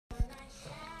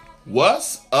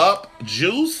What's up,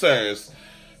 juicers?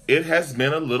 It has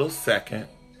been a little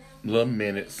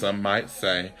minute, some might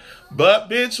say.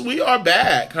 But, bitch, we are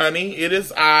back, honey. It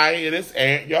is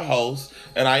Ant, your host,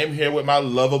 and I am here with my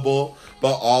lovable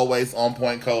but always on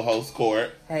point co-host,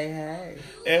 Court. Hey.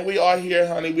 And we are here,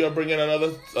 honey. We are bringing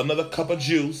another cup of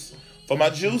juice for my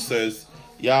juicers.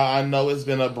 Y'all, I know it's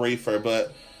been a briefer,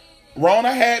 but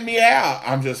Rona had me out.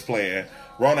 I'm just playing.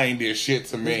 Rona ain't did shit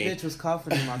to me. This bitch was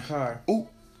coughing in my car. Ooh.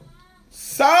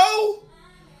 So?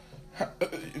 I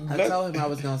told him I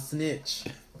was gonna snitch.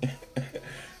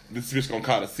 This bitch gonna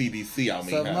call the CDC on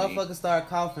me, so honey. motherfuckers start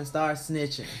coughing, start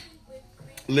snitching.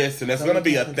 Listen, that's gonna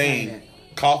be a thing.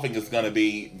 Coughing is gonna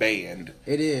be banned.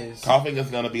 It is. Coughing is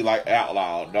gonna be like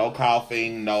outlawed. No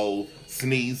coughing, no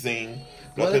sneezing.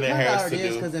 Nothing that has to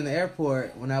do. Because in the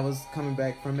airport, when I was coming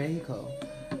back from Mexico,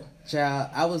 child,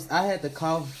 I had to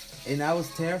cough. And I was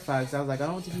terrified because I was like, I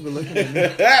don't want you people looking at me.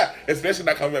 Especially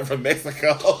not coming back from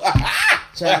Mexico.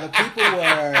 Child, the people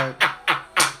were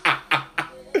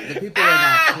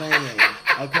not playing,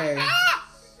 okay?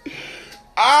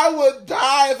 I would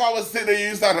die if I was sitting there and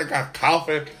you started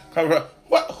coughing.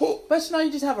 What? Who? But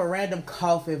you just have a random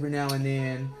cough every now and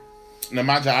then. Now,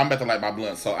 mind you, I'm about to light my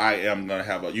blunt, so I am going to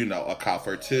have a cough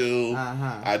or two.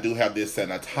 Uh-huh. I do have this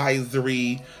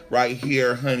sanitizery right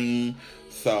here, honey.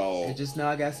 So and just know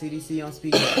I got CDC on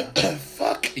speaker.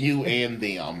 Fuck you and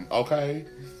them, okay?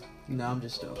 No, I'm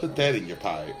just joking. Put that in your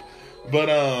pipe. But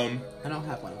I don't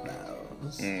have one of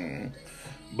those.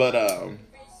 But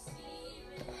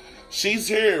she's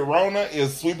here. Rona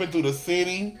is sweeping through the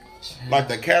city like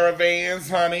the caravans,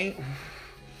 honey.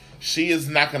 She is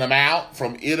knocking them out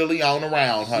from Italy on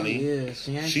around, honey.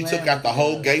 She is. She took out the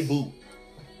whole gay boot.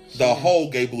 The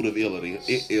whole gay boot of Italy.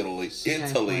 Italy.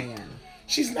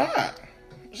 She's not.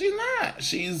 She's not.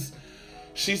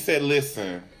 She said,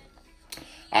 listen,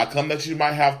 I come that you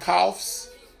might have coughs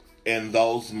and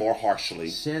those more harshly.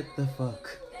 Shut the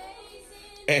fuck.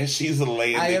 And she's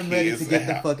laying the kids out. I am ready to get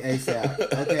the fuck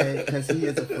ASAP, okay? Because he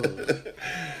is a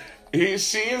fool.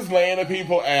 She is laying the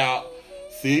people out,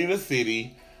 city to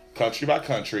city, country by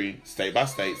country, state by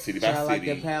state, city by city. Like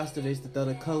the pastor that used to throw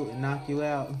the coat and knock you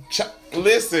out.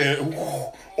 Listen,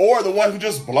 or the one who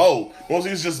just blow. Most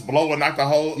of these just blow and knock the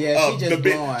whole. Yeah, she just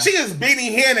blowing. She is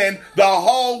Benny Hinning the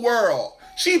whole world.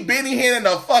 She Benny Hinning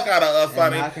the fuck out of us,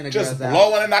 honey. Just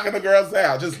blowing and knocking the girls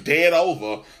out. Just dead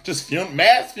over. Just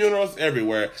mass funerals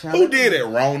everywhere. Who did it,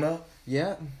 Rona?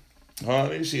 Yeah.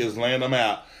 Honey, she is laying them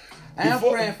out. I'm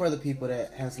praying for the people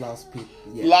that has lost people.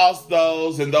 Yeah. Lost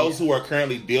those and those who are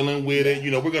currently dealing with it.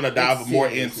 You know, we're going to dive more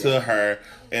into her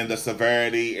and the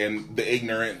severity and the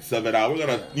ignorance of it all. We're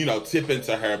going to, tip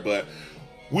into her, but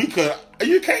you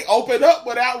can't open up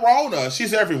without Rona.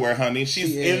 She's everywhere, honey.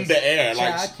 She's in the air.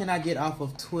 I cannot get off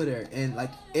of Twitter and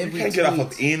every You can't get off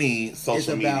of any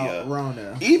social media. About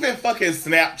Rona. Even fucking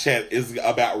Snapchat is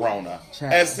about Rona.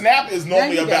 And Snap is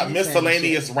normally about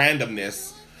miscellaneous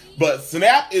randomness. But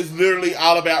Snap is literally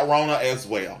all about Rona as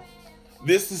well.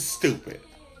 This is stupid.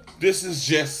 This is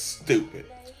just stupid.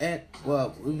 And, well,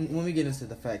 when we get into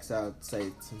the facts, I'll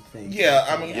say some things. Yeah,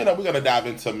 I mean, we're going to dive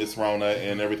into Miss Rona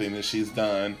and everything that she's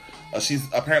done. She's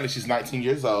 19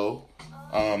 years old.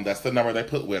 That's the number they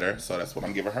put with her, so that's what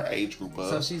I'm giving her age group of.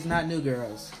 So she's not new,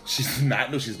 girls. She's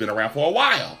not new. She's been around for a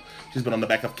while. She's been on the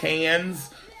back of cans.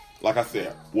 Like I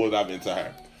said, we'll dive into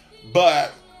her.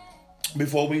 But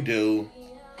before we do,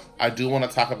 I do want to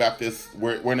talk about this.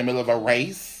 We're in the middle of a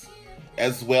race,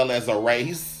 as well as a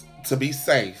race to be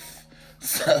safe.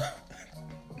 So,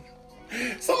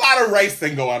 it's a lot of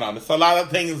racing going on. There's a lot of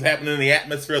things happening in the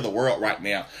atmosphere of the world right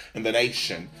now, in the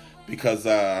nation, because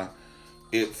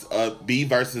it's B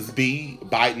versus B,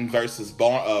 Biden versus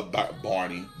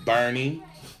Bernie.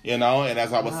 And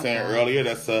as I was saying earlier,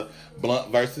 that's a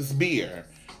blunt versus beer,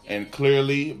 and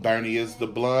clearly Bernie is the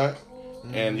blunt,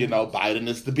 and Biden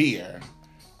is the beer.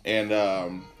 And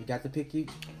you got to pick you.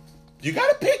 You got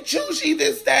to pick Chuchi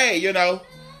this day,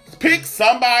 Pick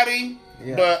somebody.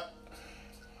 Yeah. But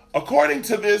according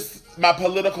to my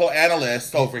political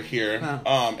analyst over here,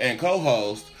 and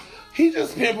co-host, he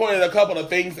just pinpointed a couple of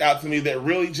things out to me that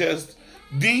really just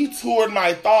detoured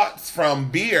my thoughts from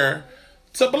beer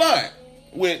to blunt,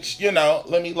 which,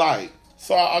 let me light.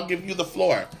 So I'll give you the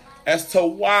floor as to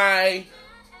why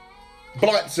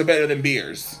blunts are better than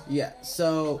beers. Yeah,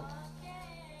 so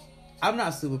I'm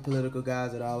not super political,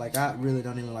 guys, at all. I really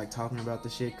don't even like talking about the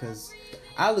shit because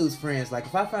I lose friends.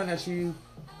 If I find out you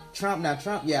Trump,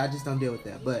 yeah, I just don't deal with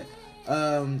that. But,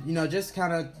 just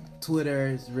kind of Twitter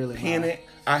is really Pin it.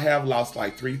 I have lost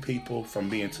 3 people from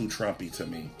being too Trumpy to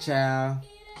me. Child.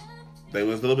 They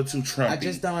was a little bit too Trumpy. I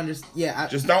just don't understand. Yeah,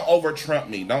 just don't over Trump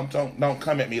me. Don't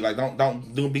come at me like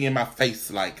don't be in my face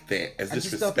like that. As I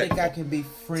just disrespectful. don't think I can be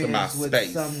friends with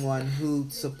someone who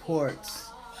supports.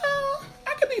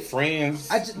 I can be friends.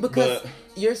 Because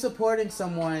you're supporting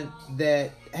someone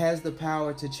that has the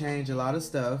power to change a lot of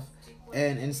stuff,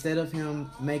 and instead of him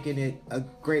making it a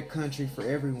great country for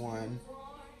everyone,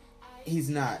 he's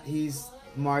not. He's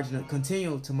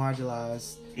continue to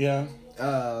marginalize. Yeah.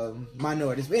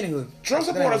 Minorities. But anywho, Trump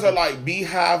supporters are like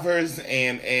beehivers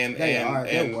and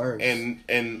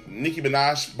Nicki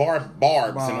Minaj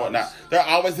barbs and whatnot. They're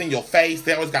always in your face.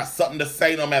 They always got something to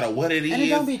say no matter what it is. And it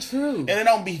don't be true. And it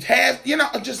don't be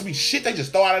just be shit they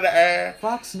just throw out of the air.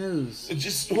 Fox News.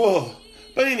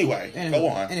 But anyway, go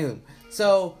on. Anywho,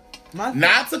 so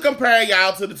not to compare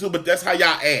y'all to the two, but that's how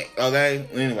y'all act, okay?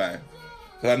 Anyway.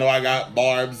 Because I know I got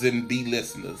Barbs and B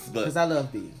listeners. Because I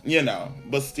love B.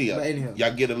 But still. But anywho,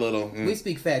 y'all get a little... We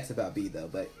speak facts about B, though,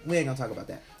 but we ain't going to talk about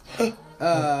that.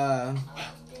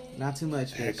 Not too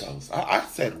much, bitch. There it goes. I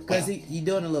said because you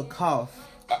doing a little cough.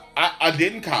 I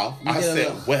didn't cough. I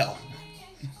said well.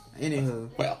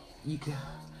 Anywho. Well.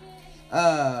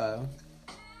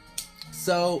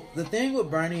 So, the thing with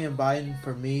Bernie and Biden,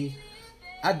 for me...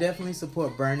 I definitely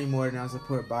support Bernie more than I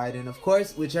support Biden. Of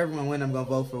course, whichever one wins, I'm gonna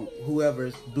vote for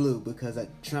whoever's blue because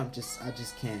Trump I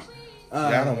just can't.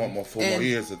 I don't want 4 more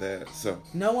years of that. So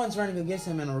no one's running against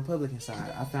him on the Republican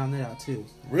side. I found that out too.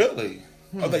 Really?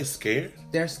 Are they scared?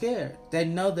 They're scared. They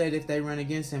know that if they run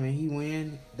against him and he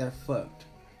wins, they're fucked.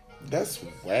 That's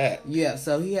whack. Yeah,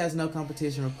 so he has no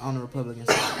competition on the Republican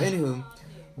side. Anywho,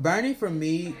 Bernie for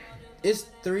me. It's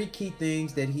 3 key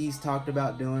things that he's talked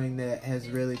about doing that has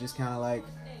really just kind of like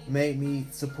made me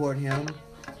support him.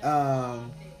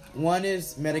 One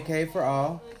is Medicaid for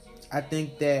all. I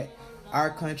think that our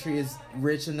country is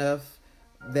rich enough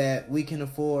that we can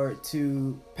afford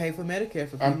to pay for Medicare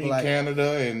for people like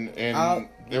Canada and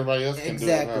everybody else can do it.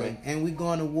 Exactly. And we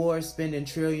going to war spending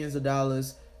trillions of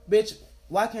dollars. Bitch,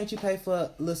 why can't you pay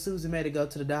for Lil Susan May to go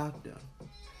to the doctor?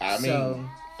 I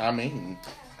mean...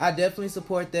 I definitely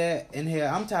support that. And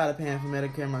hell, I'm tired of paying for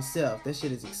Medicare myself. That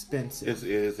shit is expensive. It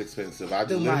is expensive. I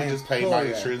literally just paid my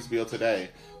insurance bill today.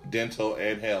 Dental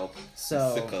and health.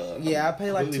 So, yeah, I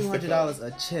pay like $200 a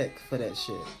check for that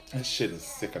shit. That shit is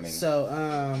sickening. So,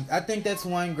 I think that's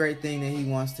one great thing that he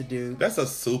wants to do. That's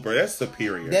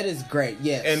superior. That is great,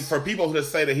 yes. And for people who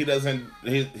say that he doesn't,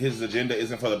 his agenda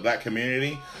isn't for the black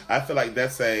community, I feel like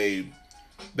that's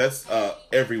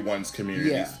everyone's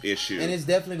community's issue. And it's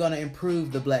definitely going to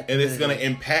improve the black community. And it's going to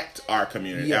impact our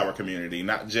community,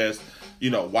 not just,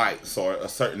 whites or a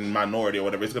certain minority or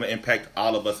whatever. It's going to impact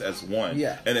all of us as one.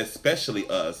 Yeah. And especially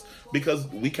us, because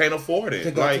we can't afford it.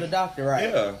 To go to the doctor, right.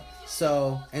 Yeah.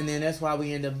 So, and then that's why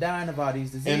we end up dying of all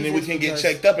these diseases. And then we can get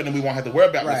checked up and then we won't have to worry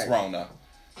about Miss Rona.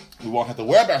 We won't have to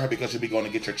worry about her because you'll be going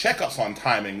to get your checkups on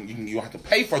time and you don't have to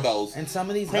pay for those. And some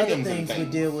of these other things we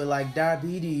deal with, like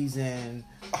diabetes and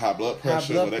high blood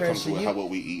pressure. That comes with what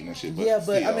we eat and shit. But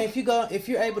but I mean, if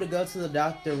you're able to go to the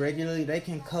doctor regularly, they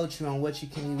can coach you on what you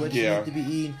can eat, what you need to be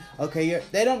eating. Okay,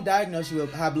 they don't diagnose you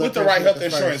with high blood pressure. With the right health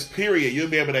insurance, period, you'll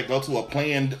be able to go to a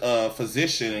planned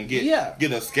physician and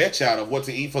get a sketch out of what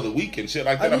to eat for the week and shit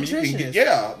like that. I mean, you can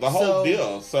get the whole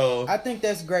deal. So I think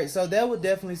that's great. So that would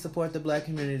definitely support the black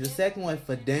community. The second one,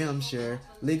 for damn sure,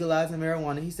 legalizing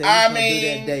marijuana. He said he's going to do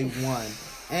that day one.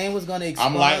 And was going to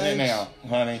expunge. I'm lighting it now,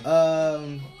 honey.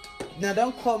 Now,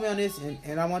 don't quote me on this,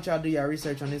 and I want y'all to do your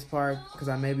research on this part, because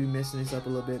I may be messing this up a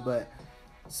little bit, but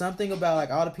something about, like,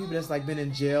 all the people that's, like, been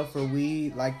in jail for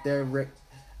weed, like, I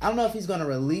don't know if he's going to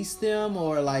release them,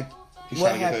 or, like,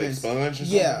 what happens.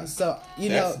 Yeah, so,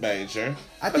 that's major.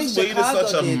 I think weed is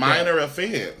such a minor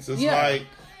offense. It's like...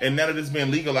 And now that it's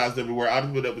been legalized everywhere, all the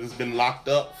people that has been locked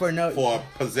up for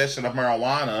possession of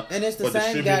marijuana, and it's the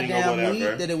same goddamn weed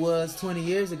that it was 20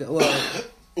 years ago.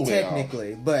 Well,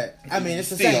 technically, but I mean,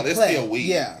 it's the same. It's still weed.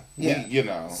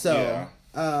 Yeah. So,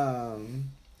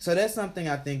 so that's something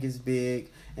I think is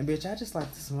big. And bitch, I just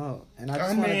like to smoke, and I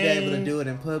just want to be able to do it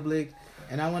in public.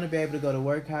 And I want to be able to go to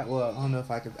work. Well, I don't know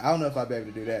if I'll be able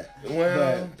to do that.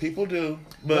 Well, people do,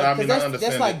 but I mean, I understand.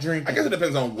 That's like drinking. I guess it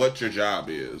depends on what your job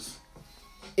is.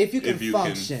 If you can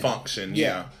function,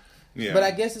 yeah. But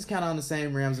I guess it's kind of on the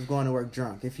same realms of going to work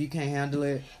drunk. If you can't handle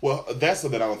it, well, that's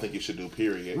something I don't think you should do.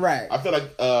 Period. Right. I feel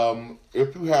like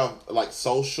if you have like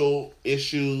social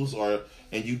issues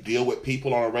and you deal with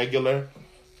people on a regular,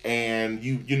 and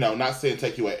you know, not saying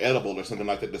take you an edible or something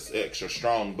like that that's extra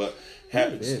strong, but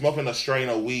smoking a strain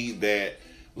of weed that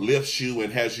lifts you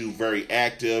and has you very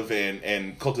active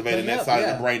and cultivating Clean that up, side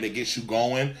yeah. of the brain that gets you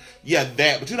going. Yeah,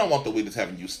 that. But you don't want the weed that's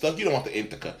having you stuck. You don't want the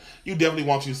indica. You definitely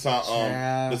want you some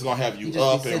that's gonna have you You just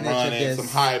up be and sitting at your running. desk. Some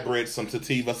hybrid, some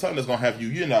sativa, something that's gonna have you,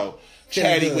 Feeling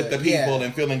chatty with good, the people yeah.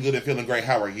 and feeling good and feeling great.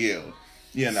 How are you?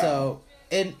 So,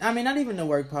 and I mean, not even the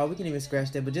work part. We can even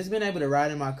scratch that, but just being able to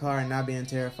ride in my car and not being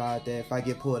terrified that if I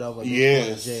get pulled over,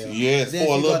 Yes, jail. yes. Then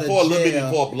For a if you little, go to bit jail,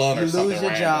 before blood or you something. lose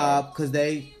your random. job because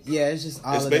it's just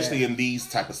all Especially of that. in these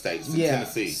type of states in Yeah,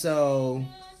 Tennessee. so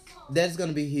that's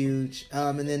gonna be huge.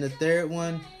 And then the third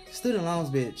one, student loans,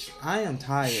 bitch. I am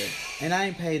tired, and I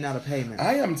ain't paid not a payment.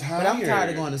 I am tired. But I'm tired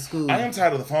of going to school. I am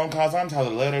tired of the phone calls. I'm tired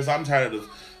of the letters. I'm tired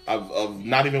of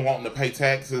not even wanting to pay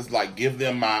taxes. Like, give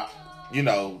them my,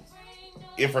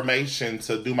 information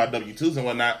to do my W-2s and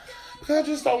whatnot. Because I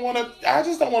just don't want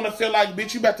to feel like,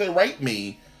 bitch, you about to rape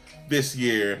me this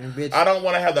year. And bitch, I don't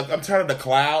want to have I'm tired of the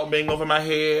cloud being over my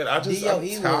head. I'm DOE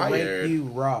will tired. rape you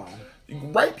raw.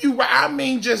 Rape you? I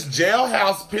mean, just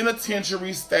jailhouse,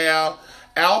 penitentiary style,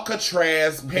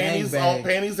 Alcatraz, panties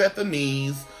at the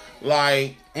knees,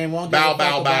 like And won't bow, give a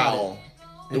fuck bow, about bow.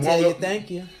 it. And tell you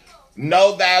thank you.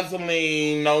 No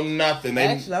Vaseline, no nothing.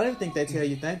 Actually, I don't even think they tell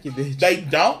you thank you, bitch. They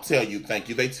don't tell you thank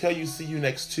you. They tell you see you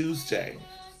next Tuesday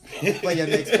For your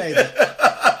next payment.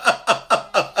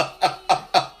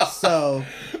 So,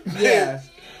 yeah.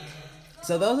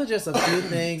 So those are just a few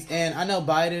things. And I know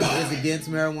Biden is against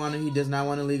marijuana. He does not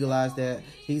want to legalize that.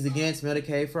 He's against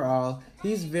Medicaid for all.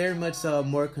 He's very much so a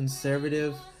more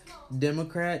conservative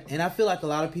Democrat. And I feel like a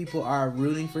lot of people are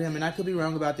rooting for him. And I could be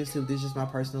wrong about this too. This is just my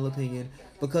personal opinion.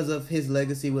 Because of his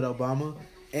legacy with Obama.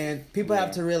 And people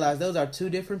have to realize those are two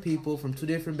different people from two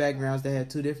different backgrounds that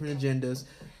had two different agendas.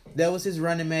 That was his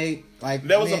running mate. Like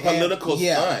that was a political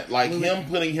stunt. Like him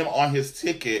putting him on his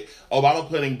ticket, Obama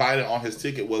putting Biden on his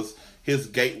ticket was his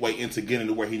gateway into getting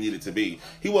to where he needed to be.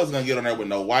 He wasn't gonna get on there with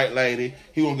no white lady.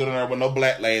 He wasn't gonna get on there with no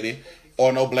black lady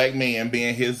or no black man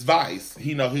being his vice.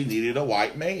 He needed a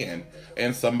white man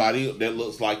and somebody that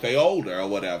looks like they older or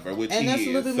whatever. Which and he that's is.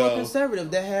 a little bit more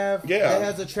conservative. That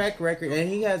has a track record, and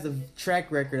he has a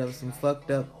track record of some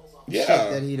fucked up shit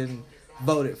that he didn't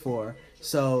voted for.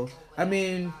 So I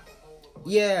mean.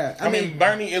 Yeah, I mean,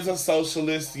 Bernie is a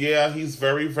socialist. Yeah, he's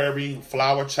very, very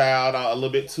flower child. A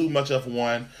little bit too much of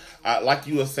one. Like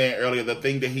you were saying earlier, the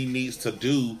thing that he needs to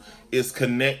do is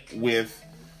connect with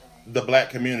the black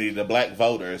community, the black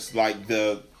voters, like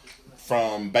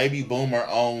from baby boomer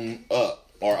on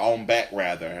up or on back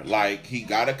rather. Like he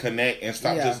gotta connect and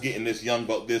stop just getting this young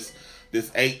vote, this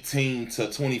 18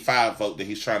 to 25 vote that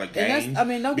he's trying to gain.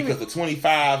 Because the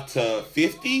 25 to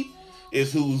 50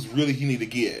 is who's really he need to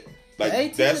get. Like,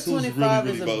 18 that's to 25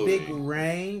 is a big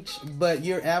range, but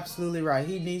you're absolutely right.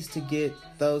 He needs to get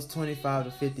those 25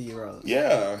 to 50 year olds.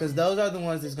 Yeah, because those are the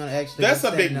ones that's going to actually. That's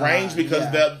a big range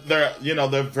because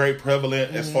they're very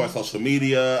prevalent as far as social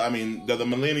media. I mean, they're the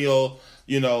millennial,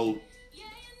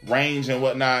 range and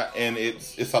whatnot, and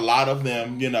it's a lot of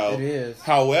them. It is.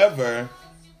 However,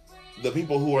 the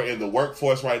people who are in the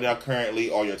workforce right now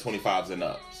currently are your 25s and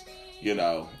ups.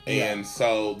 And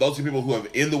so those are people who are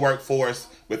in the workforce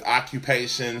with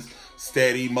occupations,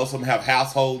 steady. Most of them have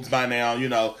households by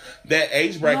now. That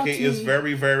age bracket is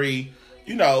very, very,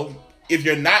 if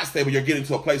you're not stable, you're getting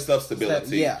to a place of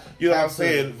stability. Yeah. You know what I'm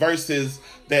saying? Versus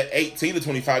that 18 to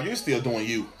 25, you're still doing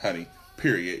you, honey.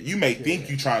 Period. You may think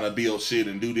you're trying to build shit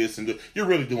and do this and do. You're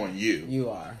really doing you. You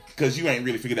are. Because you ain't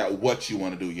really figured out what you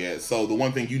want to do yet. So the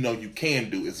one thing you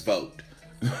can do is vote.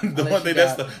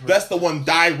 That's the one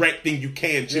direct thing you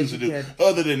can choose to do.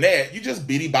 Other than that, you just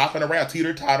bitty bopping around,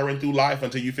 teeter tottering through life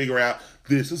until you figure out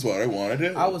this is what I want to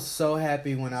do. I was so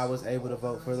happy when I was able to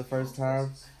vote for the first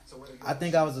time. I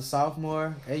think I was a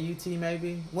sophomore at UT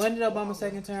maybe. When did Obama's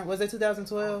second term? Was it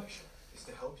 2012?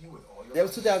 It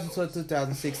was 2012,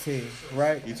 2016,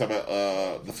 right? You talking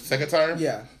about the second term?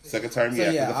 Yeah. Second term,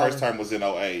 So, the first term was in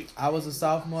 2008. I was a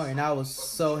sophomore, and I was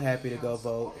so happy to go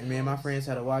vote. And me and my friends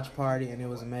had a watch party, and it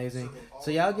was amazing. So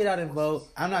y'all get out and vote.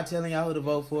 I'm not telling y'all who to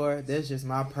vote for. That's just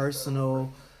my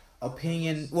personal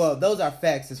opinion. Well, those are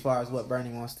facts as far as what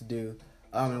Bernie wants to do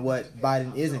and what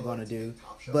Biden isn't going to do.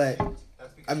 But,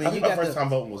 I mean, my first time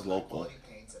voting was local.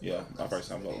 Yeah, my first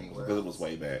time voting because it was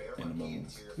way back in the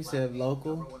moons. You said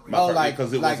local?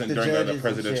 Because it wasn't during the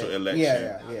presidential election.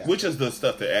 Yeah. Which is the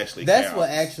stuff that actually That's counts.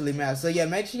 what actually matters. So, yeah,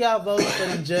 make sure y'all vote for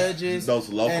them judges. Those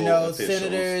local and those officials.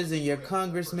 senators and your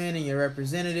congressmen and your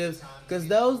representatives. Because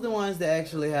those are the ones that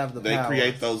actually have the power. They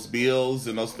create those bills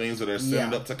and those things that are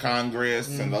sent up to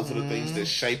Congress. And those are the things that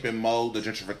shape and mold the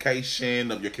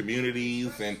gentrification of your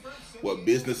communities and what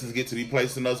businesses get to be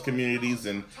placed in those communities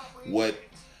and what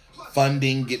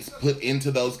funding gets put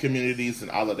into those communities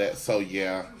and all of that. So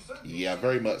yeah,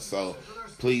 very much so.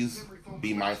 Please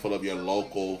be mindful of your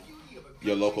local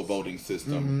voting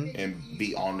system and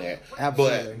be on that.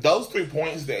 Absolutely. But those 3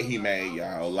 points that he made,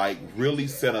 y'all, like really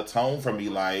set a tone for me.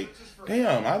 Like,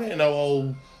 damn, I didn't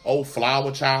know old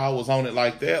Flower Child was on it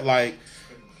like that. Like,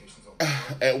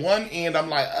 at one end, I'm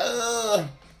like,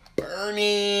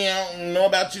 Bernie, I don't know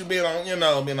about you being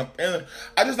on,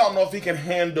 I just don't know if he can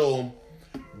handle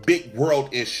big world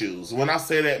issues. When I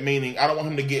say that, meaning I don't want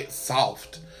him to get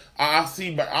soft. I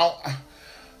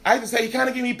have to say he kind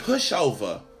of give me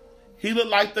pushover. He looked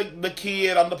like the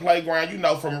kid on the playground,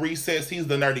 from Recess. He's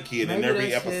the nerdy kid in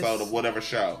every episode of whatever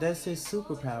show. That's his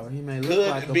superpower. He may look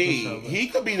like a pushover. He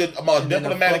could be the most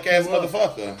diplomatic ass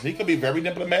motherfucker. He could be very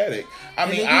diplomatic.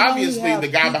 I mean, obviously, the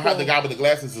guy with the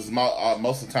glasses is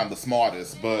most of the time the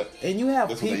smartest. But and you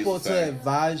have people to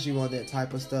advise you on that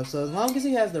type of stuff. So as long as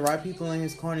he has the right people in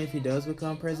his corner, if he does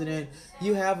become president,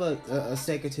 you have a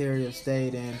Secretary of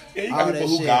State and you got people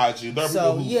who guide you.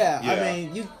 So I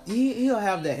mean, he'll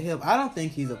have that help. I don't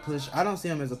think he's a push. I don't see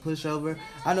him as a pushover.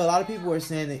 I know a lot of people were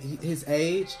saying that his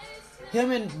age,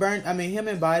 him and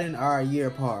Biden are a year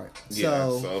apart.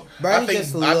 So I think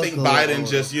Biden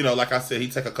just, like I said, he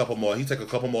take a couple more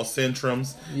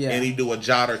Centrums and he do a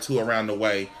jot or two around the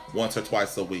way once or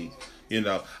twice a week.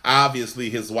 Obviously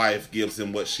his wife gives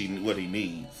him what he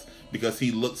needs because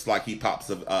he looks like he pops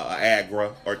a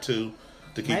Agra or two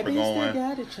to keep her going.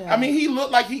 I mean, he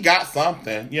looked like he got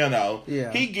something,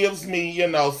 Yeah. He gives me,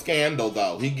 scandal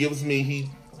though. He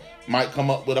might come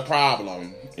up with a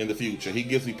problem in the future. He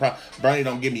gives me Bernie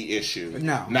don't give me issue.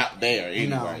 No. Not there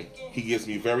anyway. No. He gives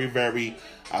me very, very,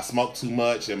 I smoke too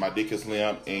much and my dick is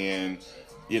limp and,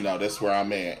 that's where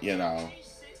I'm at,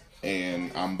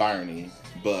 and I'm Bernie.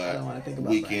 But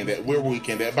we're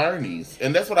weekend at Bernie's.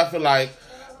 And that's what I feel like.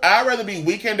 I'd rather be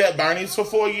weekend at Bernie's for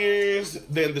 4 years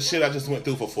than the shit I just went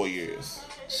through for 4 years.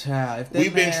 Child,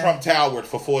 we've been Trump Towered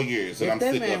for 4 years, and I'm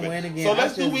sick of it. Again, so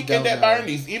let's do weekend at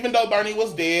Bernie's. Even though Bernie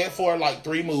was dead for like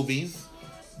 3 movies,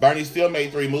 Bernie still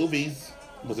made 3 movies.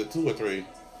 Was it 2 or 3?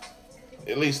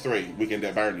 At least 3. Weekend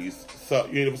at Bernie's. So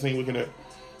you ever seen Weekend at?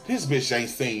 This bitch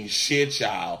ain't seen shit,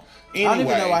 y'all. Anyway, I don't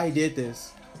even know why he did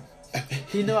this.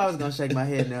 He knew I was gonna shake my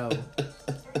head no.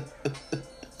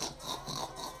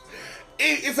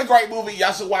 It's a great movie.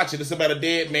 Y'all should watch it. It's about a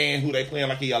dead man who they playing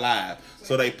like he alive.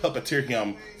 So they puppeteer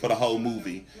him for the whole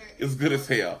movie. It's good as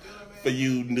hell. For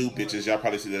you new bitches, y'all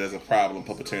probably see that as a problem,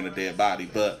 puppeteering a dead body.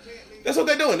 But that's what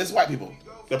they're doing. It's white people.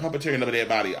 They're puppeteering of a dead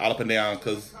body all up and down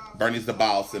because Bernie's the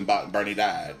boss and Bernie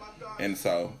died. And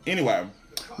so, anyway,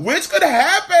 which could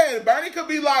happen. Bernie could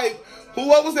be like,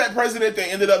 what was that president that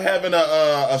ended up having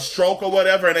a stroke or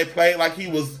whatever, and they played like he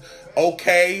was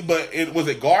okay, but was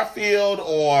it Garfield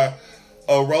or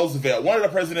Roosevelt? One of the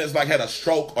presidents like had a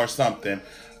stroke or something,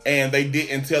 and they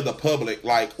didn't tell the public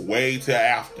like way till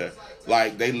after.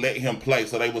 Like they let him play,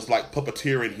 so they was like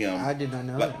puppeteering him. I did not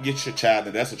know that. Get your child.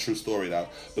 That's a true story though.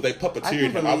 But they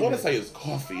puppeteered him. I want to say it's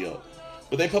Garfield,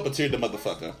 but they puppeteered the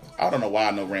motherfucker. I don't know why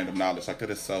I know random knowledge like that.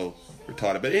 Is so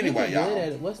retarded. But anyway,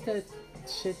 y'all. What's that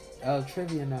shit?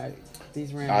 Trivia night.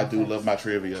 These random. I do love my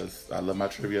trivias. I love my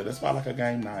trivia. That's why I like a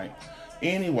game night.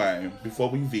 Anyway, before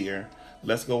we veer,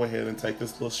 let's go ahead and take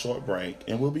this little short break,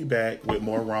 and we'll be back with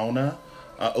more Rona.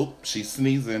 She's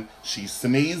sneezing. She's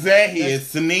sneezing. He is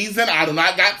sneezing. I do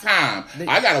not got time.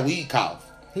 I got a weed cough.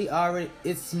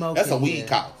 It's smoke. That's a weed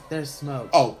cough. There's smoke.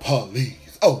 Oh,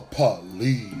 please. Oh,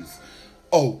 please.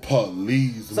 Oh,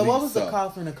 please. So what was the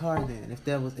cough in the car then?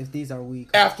 If these are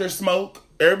weed coughs? After smoke.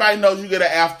 Everybody knows you get an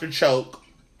after choke.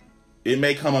 It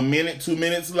may come a minute, 2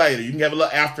 minutes later. You can have a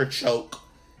little after choke.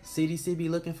 CDC be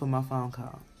looking for my phone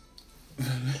call.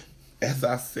 As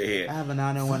I said, I have a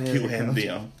 901 fuck you and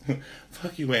them.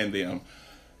 Fuck you and them.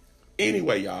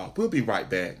 Anyway, y'all, we'll be right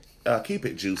back. Keep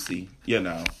it juicy,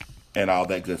 and all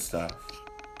that good stuff.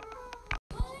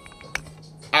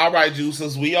 All right,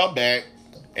 juicers, we are back,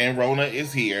 and Rona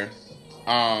is here.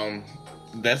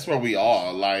 That's where we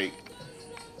are. Like,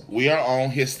 we are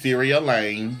on Hysteria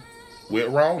Lane with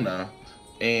Rona.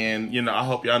 And, I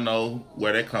hope y'all know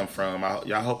where they come from.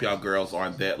 I hope y'all girls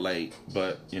aren't that late.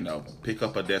 But, pick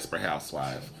up a Desperate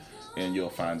Housewife and you'll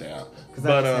find out.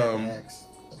 But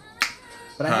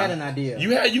I had an idea.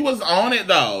 You was on it,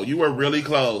 though. You were really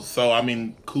close. So,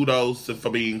 kudos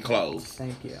for being close.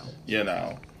 Thank you.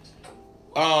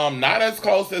 Not as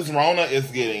close as Rona is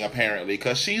getting, apparently.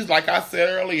 Because she's, like I said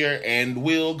earlier, and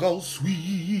we'll go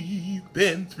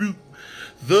sweeping through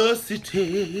the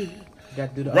city.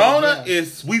 Rona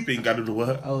is sweeping. Gotta do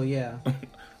what? Oh, yeah.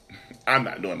 I'm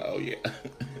not doing the oh, yeah.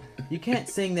 You can't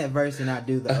sing that verse and not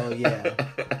do the oh, yeah.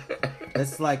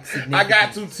 That's like I significant.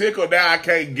 got too tickled now. I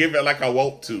can't give it like I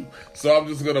want to. So I'm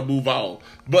just going to move on.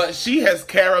 But she has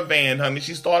caravan, honey.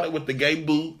 She started with the gay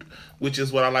boot, which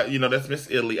is what I like. You know, that's Miss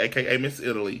Italy, a.k.a. Miss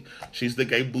Italy. She's the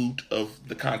gay boot of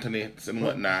the continents and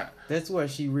whatnot. That's where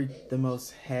she wreaked the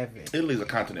most havoc. Italy's a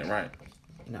continent, right?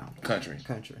 No. Country.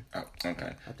 Oh,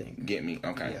 Okay. I think. Get me?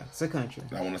 Okay. Yeah, it's a country.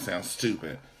 I want to sound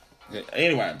stupid.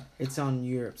 Anyway. It's on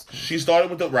Europe's country. She started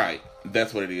with the, right.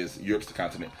 That's what it is. Europe's the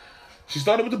continent. She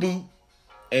started with the boot.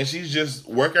 And she's just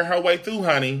working her way through,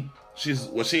 honey. She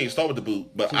ain't start with the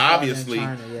boot, but obviously,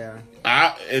 China,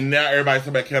 yeah. And now everybody's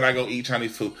talking about, can I go eat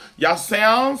Chinese food? Y'all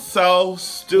sound so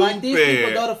stupid. Like these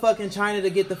people go to fucking China to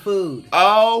get the food.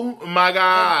 Oh my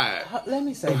God. Let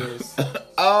me say this.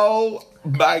 Oh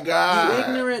my God.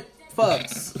 You ignorant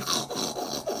fucks.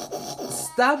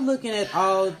 Stop looking at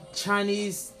all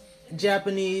Chinese,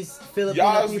 Japanese,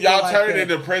 Filipino people Y'all like turn that.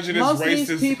 it into prejudiced, Most racist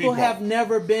of these people have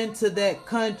never been to that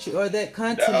country or that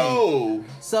continent. No.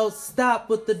 So stop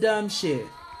with the dumb shit.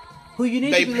 Who you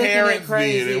need They to be looking at parents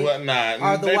crazy did and whatnot.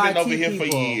 are the They've YT been over here people.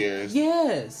 for years.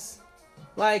 Yes.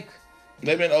 Like,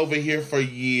 They've been over here for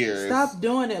years. stop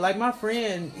doing it. Like my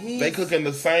friend, They cooking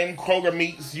the same Kroger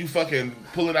meats you fucking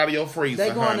pulling out of your freezer, they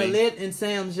going honey. to Lit and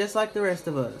Sam's just like the rest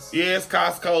of us. Yes,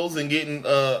 Costco's and getting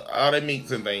all their meats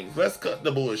and things. Let's cut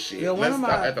the bullshit. Yeah, one Let's of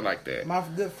stop my- acting like that. My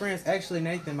good friends, actually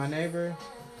Nathan, my neighbor,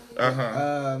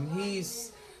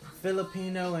 he's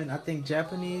Filipino and I think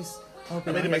Japanese. I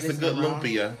mean, it makes a good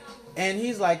lumpia. And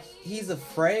he's like, he's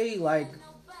afraid, like,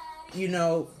 you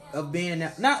know, of being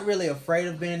out. Not really afraid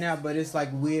of being out, but it's like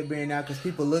weird being out because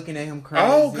people looking at him crazy.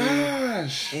 Oh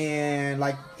gosh! And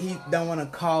like he don't want to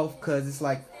cough because it's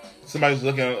like Somebody's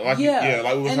looking like like we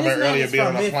were talking about earlier, being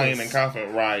on a plane and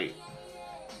coughing. Right?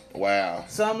 Wow.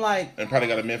 So I'm like, and probably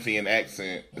got a Memphian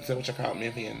accent. Is that what you call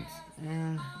Memphians?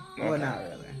 well, not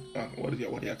really. What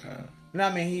do y'all call? No,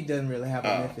 I mean he doesn't really have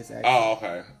a Memphis accent. Oh,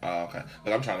 okay.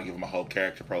 Look, I'm trying to give him a whole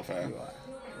character profile.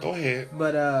 Go ahead.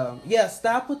 But yeah,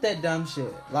 stop with that dumb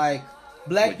shit. Like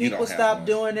black people stop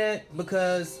doing it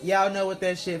because y'all know what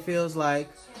that shit feels like.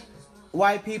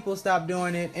 White people stop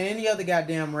doing it, and any other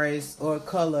goddamn race or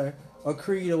color or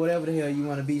creed or whatever the hell you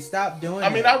want to be, stop doing it. I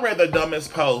mean, I read the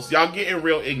dumbest post. Y'all getting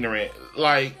real ignorant.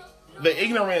 Like the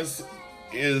ignorance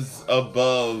is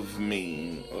above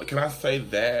me. Can I say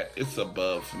that? It's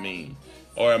above me.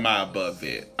 Or am I above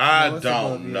it? I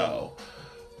don't know.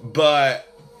 But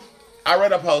I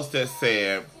read a post that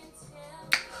said,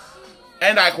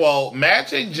 and I quote,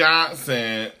 Magic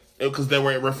Johnson, because they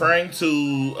were referring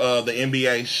to the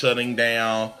NBA shutting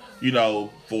down, you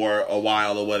know, for a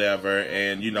while or whatever,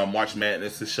 and, you know, March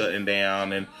Madness is shutting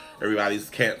down, and everybody's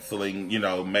canceling, you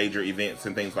know, major events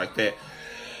and things like that.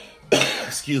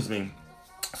 Excuse me.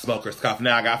 Smokers cough.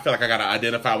 Now I feel like I gotta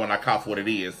identify when I cough what it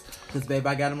is. Because, babe,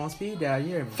 I got them on speed dial. You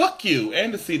hear me? Fuck you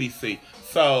and the CDC.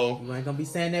 So you ain't gonna be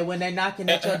saying that when they knocking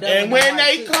at your door. And when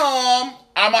they come,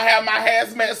 I'm gonna have my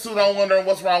hazmat suit on, wondering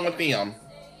what's wrong with them.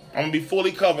 I'm gonna be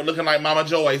fully covered, looking like Mama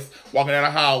Joyce walking down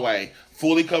the hallway,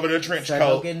 fully covered in a trench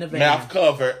coat, mouth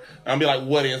covered. I'm gonna be like,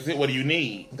 "What is it? What do you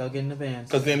need?" Go get in the van.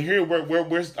 Because then here, we're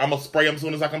I'm gonna spray them as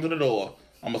soon as I come to the door.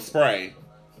 I'm gonna spray,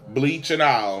 bleach and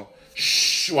all.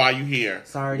 Shh, why are you here?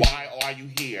 Sorry. Why are you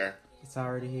here? It's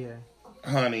already here.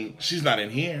 Honey, she's not in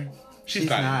here. She's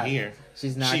not in here.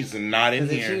 She's not. She's not in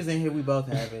here. If she was in here, we both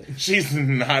have it. She's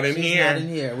not in here. She's not in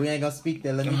here. We ain't gonna speak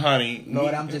that. Let me, honey.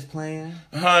 Lord, I'm just playing.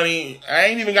 Honey, I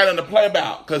ain't even got nothing to play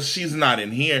about because she's not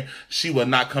in here. She will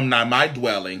not come nigh my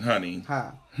dwelling, honey.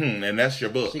 Huh? And that's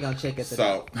your book. She gonna check it.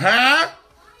 So, huh?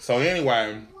 So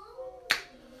anyway,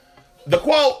 the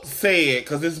quote said,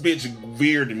 because this bitch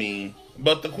veered me,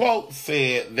 but the quote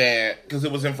said that, because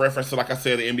it was in reference to, like I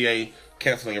said, the NBA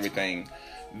canceling everything,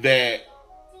 that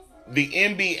the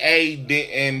NBA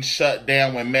didn't shut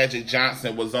down when Magic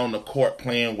Johnson was on the court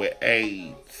playing with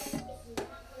AIDS.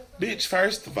 Bitch,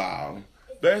 first of all,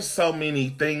 there's so many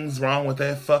things wrong with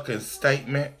that fucking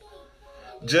statement.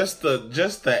 Just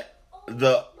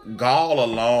the gall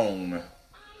alone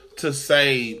to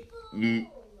say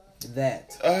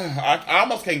that. I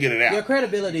almost can't get it out. Your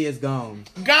credibility is gone.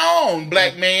 Gone,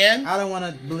 black man. I don't want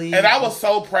to believe. And I was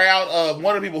so proud of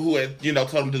one of the people who had, you know,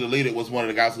 told him to delete it was one of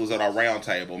the guys who was at our round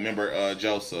table. Remember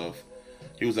Joseph?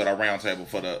 He was at our round table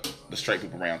for the straight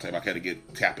people round table. I had to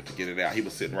tap it to get it out. He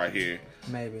was sitting right here.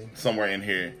 Maybe. Somewhere in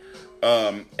here.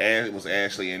 And it was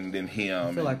Ashley and then him.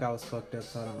 I feel like I was fucked up,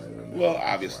 so I don't really remember. Well,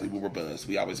 obviously, we were buzzed.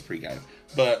 We always pregame.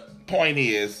 But point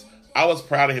is, I was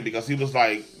proud of him because he was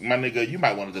like, my nigga, you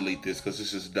might want to delete this because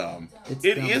it's just dumb.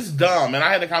 It is dumb. And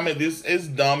I had to comment, this is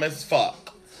dumb as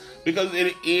fuck. Because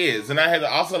it is. And I had to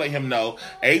also let him know,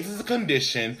 AIDS is a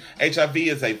condition, HIV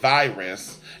is a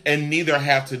virus, and neither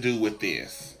have to do with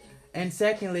this. And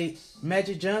secondly,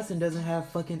 Magic Johnson doesn't have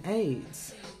fucking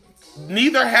AIDS.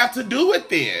 Neither have to do with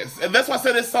this. And that's why I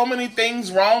said there's so many things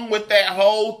wrong with that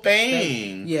whole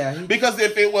thing. Because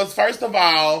if it was, first of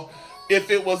all,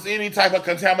 if it was any type of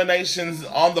contaminations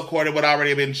on the court, it would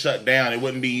already have been shut down. It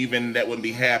wouldn't be even, that wouldn't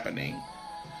be happening.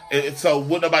 So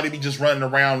would nobody be just running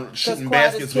around shooting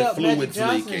baskets with fluids Magic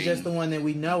Johnson leaking? is just the one that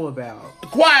we know about.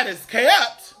 Quiet as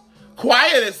kept.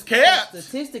 Quiet as kept.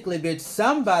 Statistically, bitch,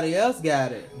 somebody else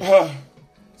got it. So,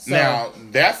 now,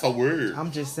 that's a word.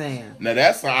 I'm just saying. Now,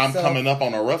 I'm coming up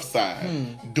on the rough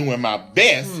side. Doing my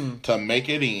best to make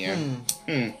it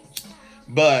in.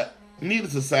 But,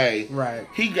 needless to say,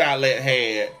 he got let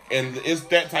had. And it's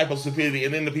that type of stupidity.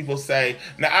 And then the people say,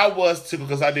 now I was too,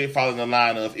 because I did follow the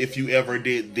line of, if you ever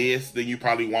did this, then you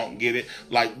probably won't get it.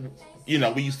 Like, you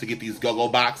know, we used to get these go-go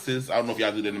boxes. I don't know if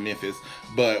y'all do that in Memphis,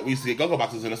 but we used to get go-go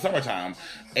boxes in the summertime.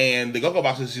 And the go-go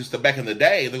boxes used to, back in the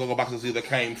day, the go-go boxes either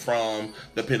came from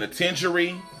the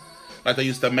penitentiary, like they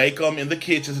used to make them in the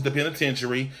kitchens at the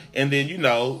penitentiary, and then, you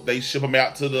know, they ship them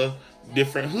out to the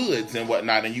different hoods and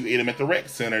whatnot, and you eat them at the rec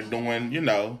center doing, you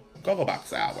know, go-go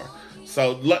box hour.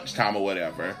 So lunchtime or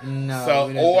whatever. And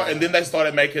then they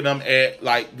started making them at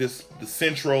like the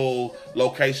central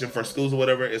location for schools or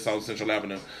whatever. It's on Central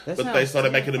Avenue. But they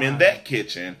started making them in that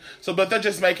kitchen. So, but they're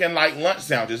just making like lunch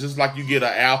sandwiches. It's like you get an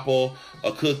apple,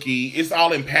 a cookie. It's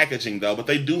all in packaging though. But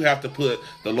they do have to put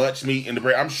the lunch meat in the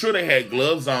bread. I'm sure they had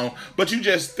gloves on. But you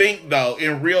just think though,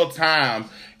 in real time,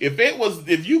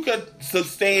 if you could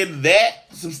sustain that,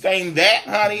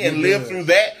 honey, and live through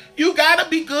that, you gotta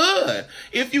be good.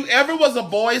 If you ever was a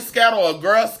Boy Scout or a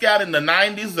Girl Scout in the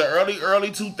 90s, the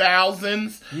early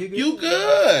 2000s, you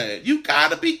good. You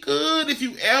gotta be good. If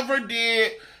you ever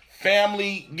did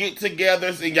family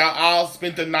get-togethers and y'all all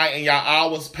spent the night and y'all all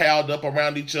was piled up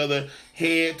around each other,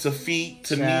 head to feet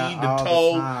to knee to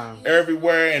toe,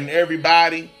 everywhere and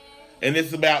everybody, and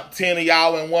it's about 10 of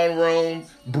y'all in one room,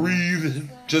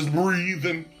 just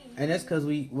breathing. And that's because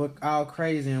we were all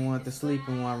crazy and wanted to sleep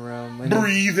in one room. And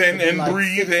breathing and like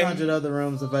breathing. 600 other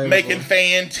rooms available. Making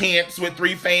fan tents with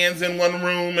 3 fans in one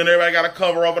room and everybody got a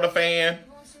cover over the fan.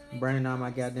 Burning all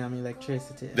my goddamn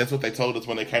electricity. That's what they told us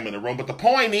when they came in the room. But the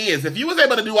point is, if you was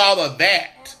able to do all of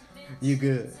that, you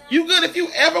good. You good. If you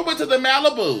ever went to the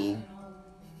Malibu,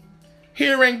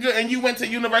 and you went to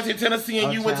University of Tennessee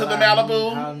and you went to the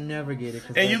Malibu. I'll never get it.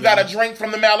 And you got a drink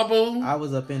from the Malibu. I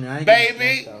was up in there.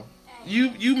 Baby,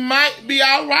 you might be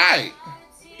all right.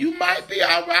 You might be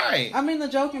all right. I mean, the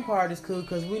joking part is cool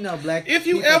because we know black If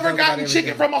you ever gotten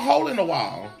chicken from a hole in the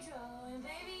wall,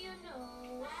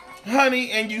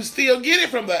 honey, and you still get it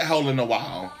from that hole in the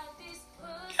wall,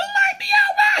 you might be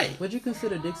all right. Would you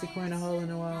consider Dixie Queen a hole in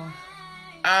the wall?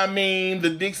 I mean, the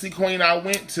Dixie Queen I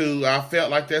went to, I felt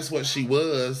like that's what she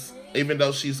was. Even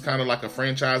though she's kind of like a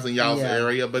franchise in y'all's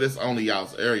area, but it's only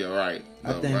y'all's area, right?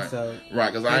 I think so.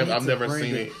 Right, because I've never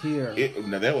seen it. Here.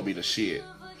 Now, that would be the shit.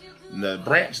 Now,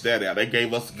 branch that out. They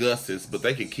gave us Gus's, but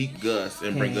they can keep Gus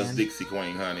and bring us Dixie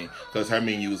Queen, honey. Because her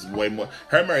menu is way more...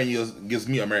 Her menu gives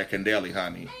me American Deli,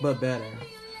 honey. But better.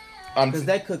 Because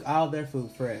they cook all their food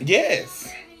fresh.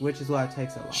 Yes. Which is why it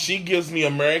takes so long. She gives me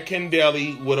American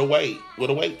Deli with a wait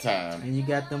time. And you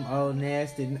got them old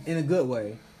nasty in a good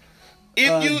way.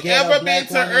 If you ever been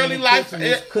to Early Life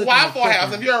Waffle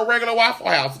House, if you're a regular Waffle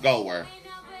House goer,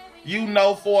 you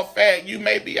know for a fact you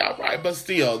may be all right. But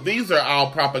still, these are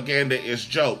all propaganda-ish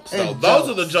jokes. So those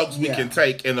are the jokes we can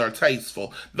take and are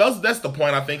tasteful. That's the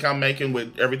point I think I'm making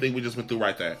with everything we just went through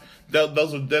right there.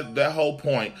 That whole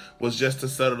point was just to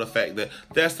settle the fact that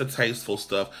that's the tasteful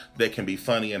stuff that can be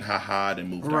funny and ha-ha and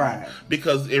moved on.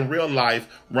 Because in real life,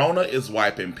 Rona is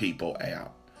wiping people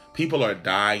out. People are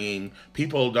dying.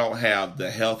 People don't have the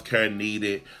health care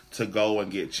needed to go and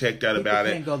get checked out about it.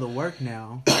 People can't go to work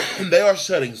now. They are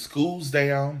shutting schools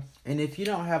down. And if you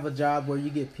don't have a job where you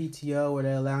get PTO or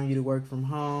they're allowing you to work from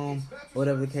home,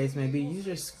 whatever the case may be, you're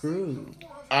just screwed.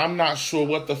 I'm not sure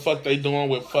what the fuck they doing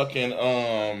with fucking,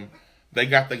 they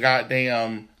got the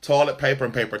goddamn toilet paper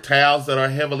and paper towels that are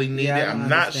heavily needed. Yeah, I'm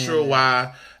not sure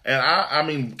why. And I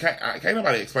mean, can't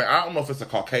nobody explain. I don't know if it's a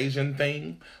Caucasian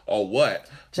thing or what.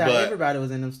 Child, but everybody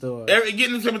was in them stores.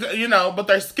 But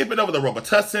they're skipping over the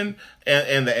Robitussin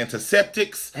and the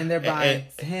antiseptics. And they're buying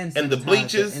hand and the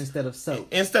bleaches instead of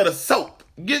soap.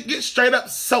 Get straight up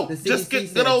soap. Just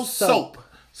get good old soap.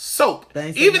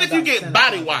 Even if you get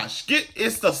body wash,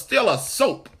 it's still a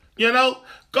soap. You know?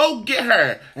 Go get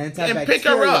her and pick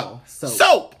her up.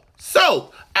 Soap.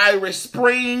 Soap, Irish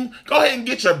Spring. Go ahead and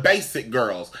get your basic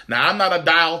girls. Now, I'm not a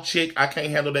dial chick. I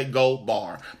can't handle that gold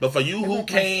bar. But for you who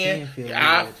can,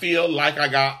 I feel like I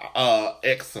got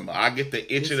eczema. I get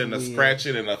the itching and the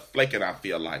scratching and the flaking, I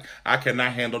feel like. I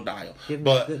cannot handle dial.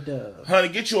 But, honey,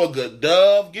 get you a good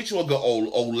Dove. Get you a good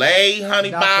old Olay,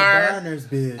 honey, bar. Burners,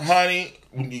 bitch. Honey,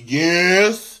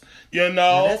 yes. You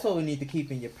know, now that's what we need to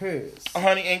keep in your purse,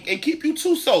 honey, and keep you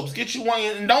 2 soaps. Get you one,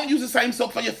 and don't use the same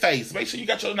soap for your face. Make sure you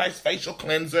got your nice facial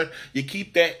cleanser. You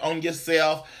keep that on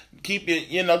yourself. Keep it,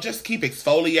 just keep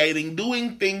exfoliating,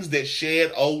 doing things that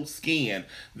shed old skin.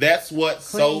 That's what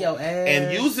Clean soap. your ass.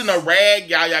 And using a rag,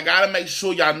 y'all gotta make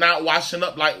sure y'all not washing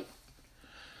up like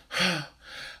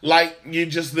you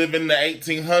just live in the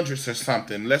 1800s or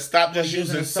something. Let's stop just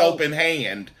using soap in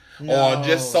hand. No. Or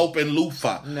just soap and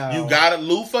loofah. No. You got it.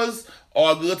 Loofahs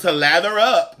are good to lather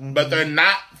up, but they're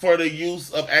not for the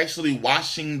use of actually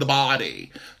washing the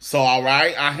body. So, all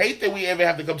right, I hate that we ever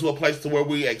have to come to a place to where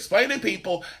we explain to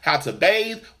people how to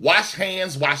bathe, wash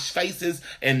hands, wash faces,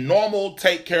 and normal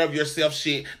take care of yourself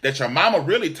shit that your mama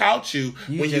really taught you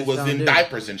when you was in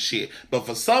diapers and shit. But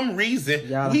for some reason,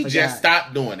 we just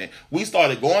stopped doing it. We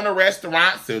started going to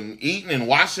restaurants and eating and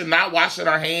not washing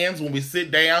our hands when we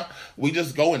sit down. We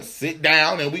just go and sit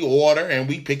down and we order and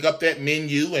we pick up that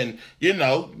menu and,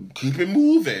 keep it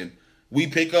moving. We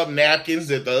pick up napkins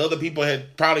that the other people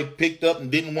had probably picked up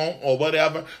and didn't want or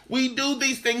whatever. We do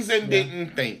these things and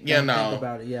didn't think, Think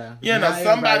about it, yeah.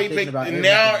 Somebody picked.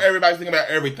 Now everybody's thinking about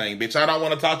everything, bitch. I don't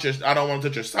want to touch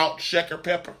your salt shaker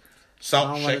pepper.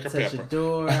 Salt shaker pepper. I don't want to touch your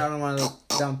door. I don't want to.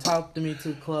 Don't talk to me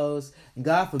too close.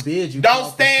 God forbid you.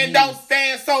 Don't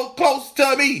stand so close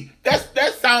to me.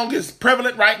 That song is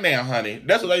prevalent right now, honey.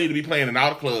 That's what they need to be playing in all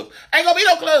the clubs. Ain't gonna be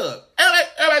no club.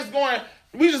 Everybody's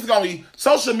going.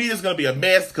 Social media's gonna be a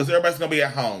mess because everybody's gonna be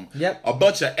at home. Yep. A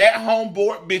bunch of at-home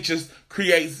bored bitches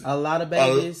creates a lot of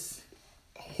babies.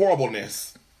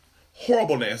 Horribleness.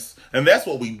 And that's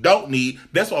what we don't need.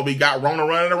 That's why we got Rona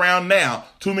running around now.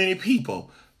 Too many people.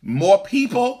 More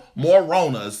people, more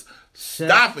Ronas.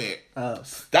 Stop it.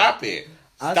 Stop it.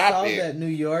 I saw that New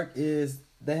York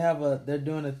they're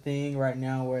doing a thing right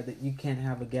now where you can't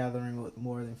have a gathering with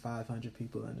more than 500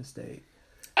 people in the state.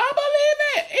 I believe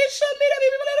it. It shouldn't be that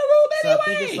many people in the room anyway. So I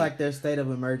think it's like their state of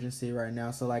emergency right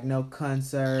now. So like no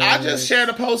concert. I just shared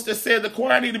a post that said the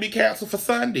choir need to be canceled for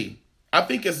Sunday. I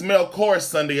think it's male chorus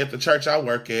Sunday at the church I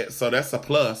work at. So that's a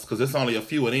plus because it's only a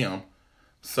few of them.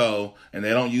 So, and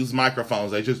they don't use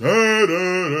microphones. They just,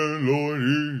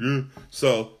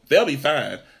 so they'll be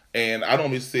fine. And I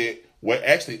don't sit where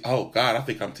actually, oh God, I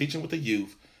think I'm teaching with the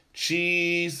youth.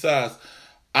 Jesus.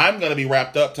 I'm going to be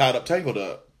wrapped up, tied up, tangled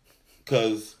up.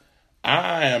 Because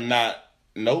I am not,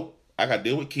 nope, I got to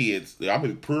deal with kids. I'm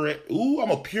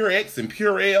a Pure X and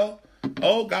Purell.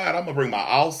 Oh, God, I'm going to bring my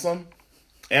Awesome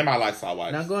and my Lysol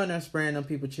wipes. Now go in there spraying them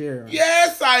people cheering.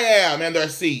 Yes, I am. And their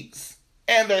seats.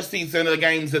 And the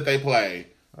games that they play.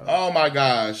 Oh, my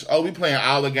gosh. Oh, we playing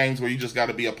all the games where you just got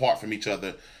to be apart from each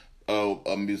other.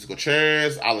 Musical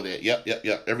chairs, all of that. Yep.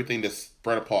 Everything that's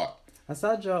spread apart. I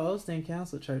saw Joel Osteen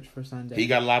cancel church for Sunday. He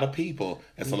got a lot of people.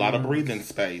 That's a lot of breathing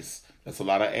space. That's a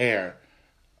lot of air.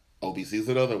 OBC's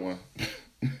another one.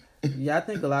 Yeah, I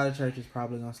think a lot of churches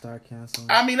probably gonna start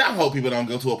canceling. I mean, I hope people don't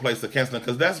go to a place of canceling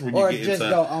because that's where you get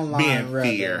into being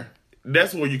fear.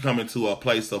 That's where you come into a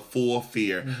place of full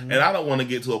fear. Mm-hmm. And I don't want to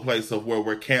get to a place of where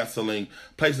we're canceling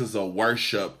places of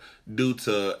worship due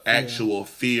to actual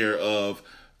fear of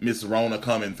Miss Rona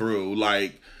coming through.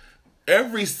 Like,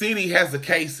 every city has a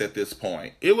case at this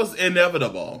point. It was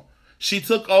inevitable. She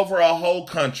took over a whole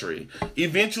country.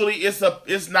 Eventually,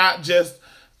 it's not just...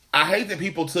 I hate that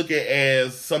people took it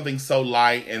as something so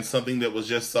light and something that was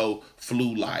just so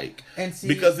flu-like.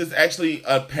 Because it's actually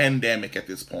a pandemic at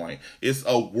this point. It's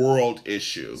a world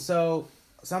issue. So,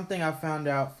 something I found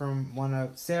out from one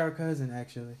of Sarah's cousin,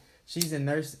 actually. She's in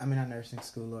not nursing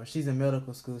school, or she's in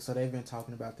medical school, so they've been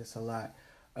talking about this a lot.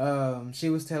 She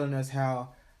was telling us how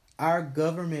our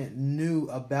government knew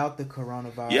about the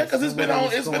coronavirus. Yeah, because it's been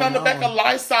on the back of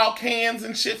Lysol cans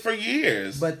and shit for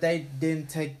years. But they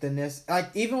didn't take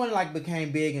even when it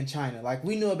became big in China. Like,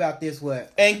 we knew about this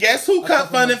And guess who cut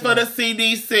funding for the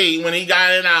CDC when he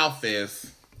got in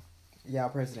office? Yeah,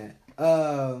 president.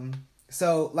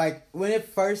 So when it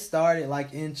first started,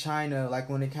 in China,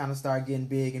 when it kind of started getting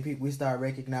big and we started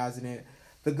recognizing it,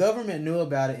 the government knew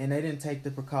about it and they didn't take the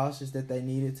precautions that they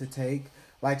needed to take.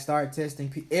 Start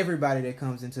testing everybody that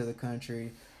comes into the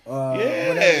country.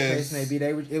 Whatever the case may be.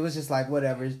 It was just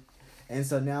whatever. And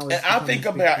so now it's and I think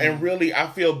about, and really, I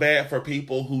feel bad for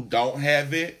people who don't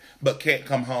have it but can't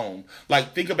come home.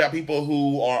 Like, think about people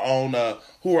who are on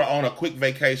a quick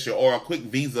vacation or a quick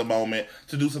visa moment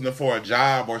to do something for a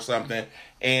job or something,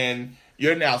 and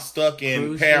you're now stuck in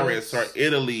Cruise Paris ships. or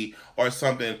Italy or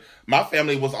something. My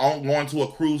family was going to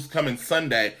a cruise coming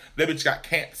Sunday. That bitch got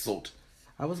canceled.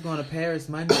 I was going to Paris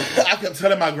Monday. I kept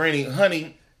telling my granny,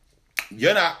 honey,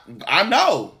 you're not. I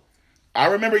know. I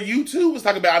remember you too was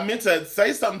talking about. I meant to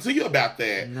say something to you about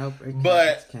that. Nope.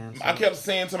 But I kept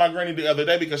saying to my granny the other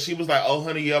day because she was like, "Oh,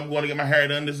 honey, yeah, I'm going to get my hair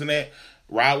done, this and that."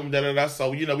 Ride with me, da da da.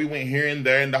 So we went here and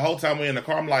there, and the whole time we in the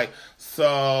car, I'm like,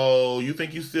 "So you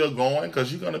think you still going?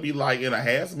 Because you're gonna be like in a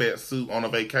hazmat suit on a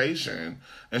vacation?"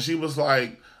 And she was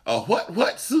like,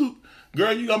 what suit,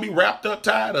 girl? You gonna be wrapped up,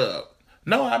 tied up?"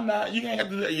 No, I'm not. You ain't have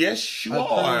to do that. Yes, you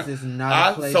are. Is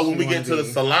not a place so when we you get to wanna the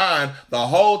be. salon, the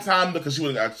whole time, because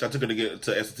I took her to get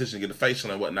to esthetician to get a facial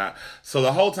and whatnot. So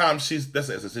the whole time that's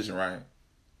an esthetician, right?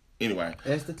 Anyway.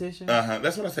 Esthetician?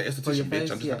 That's what I said, For your esthetician, bitch. face?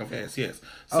 I'm just Yeah. talking fast, yes.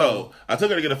 So I took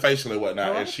her to get a facial and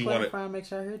whatnot, and she wanted. Make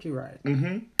sure I heard you right.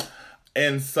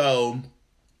 And so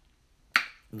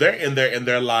they're in there and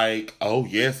they're like, "Oh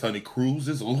yes, honey,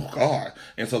 cruises, oh God."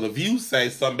 And so the view say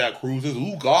something about cruises,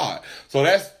 oh God. So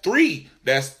that's three.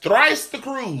 That's thrice the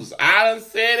cruise. I done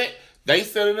said it. They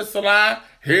said it in the salon.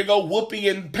 Here go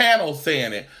Whoopi and Panel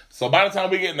saying it. So by the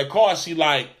time we get in the car, she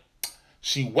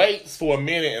waits for a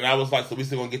minute, and I was like, "So we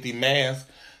still gonna get these masks?"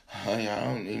 Honey, I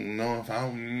don't even know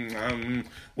if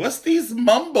what's these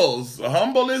mumbles?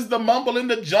 Humble is the mumble in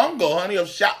the jungle, honey, of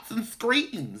shouts and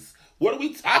screams. What are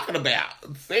we talking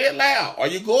about? Say it loud. Are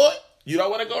you good? You don't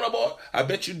want to go no more? I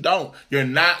bet you don't. You're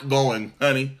not going,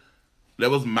 honey. That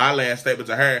was my last statement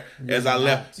to her as I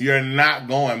left. You're not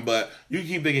going, but you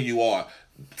keep thinking you are.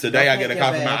 Today I get a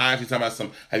call from my aunt. She's talking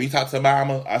about have you talked to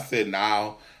mama? I said,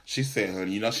 no. She said,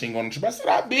 honey, she ain't going to trip. I said,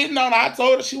 I been on. I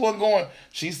told her she wasn't going.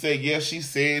 She said, yes, she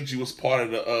said you was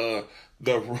part of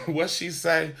the what she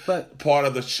say? But part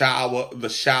of the shower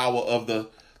of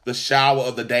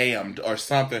the damned or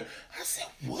something. I said,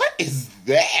 what is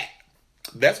that?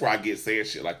 That's where I get saying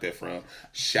shit like that from.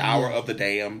 Shower of the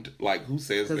damned. Like, who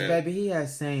says that? Because, baby, he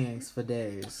has sayings for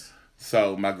days.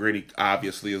 So, my granny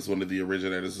obviously is one of the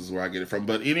originators. This is where I get it from.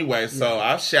 But anyway, so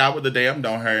I showered the damned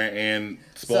on her and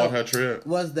spoiled her trip.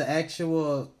 Was the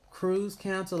actual cruise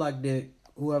cancel? Like, did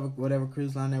whatever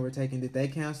cruise line they were taking, did they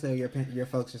cancel, or your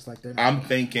folks just like that? I'm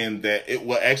thinking that it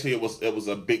was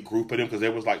a big group of them because they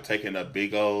was like taking a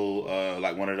big old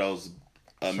like one of those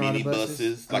mini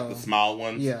buses, like the small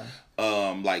ones. Yeah.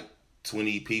 Like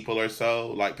 20 people or so,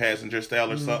 like passenger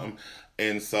style or something.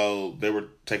 And so they were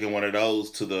taking one of those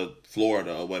to the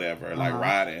Florida or whatever, like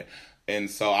riding.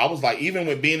 And so I was like, even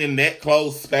with being in that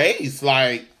closed space,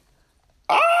 like,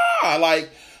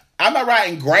 I'm not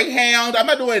riding Greyhound. I'm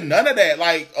not doing none of that.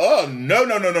 Like, oh, no.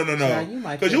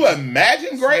 Because you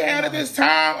imagine Greyhound at this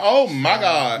time? Oh, my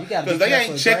God. Because they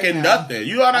ain't checking nothing.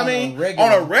 You know what I mean?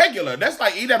 On a regular. That's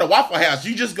like eating at a Waffle House.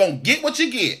 You just going to get what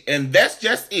you get. And that's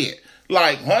just it.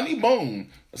 Like, honey, boom.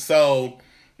 So,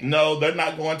 no, they're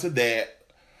not going to that.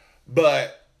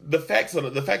 But the facts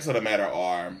of the matter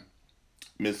are,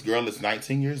 Miss Girl is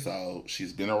 19 years old.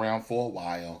 She's been around for a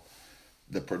while.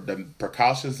 The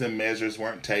precautions and measures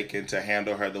weren't taken to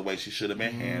handle her the way she should have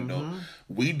been handled.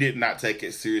 We did not take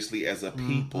it seriously as a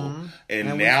people,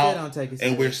 and now we still don't take it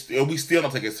seriously. we still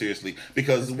don't take it seriously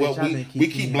because we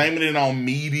keep blaming it on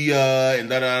media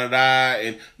and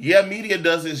and media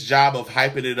does its job of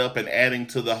hyping it up and adding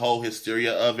to the whole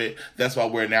hysteria of it. That's why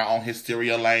we're now on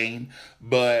hysteria lane,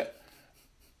 but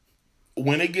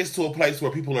when it gets to a place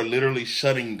where people are literally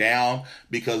shutting down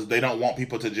because they don't want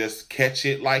people to just catch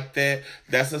it like that,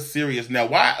 that's a serious. Now,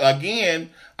 why, again,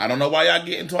 I don't know why y'all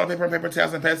getting toilet paper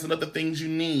towels and passing up the things you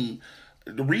need.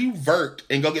 Revert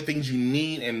and go get things you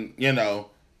need, and,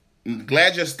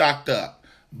 glad you're stocked up.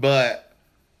 But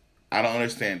I don't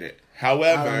understand it.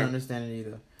 However, I don't understand it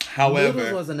either. However,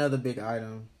 noodles was another big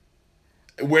item.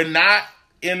 We're not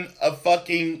in a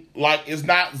fucking, like, it's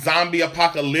not zombie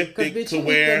apocalyptic bitch, to you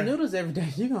where eat them noodles every day,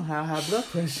 you gonna have high blood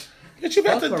pressure. Bitch, you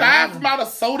about to die from all the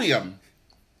sodium.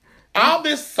 All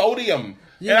this sodium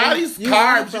and all these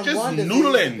carbs, you're just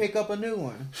noodling. Pick up a new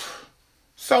one.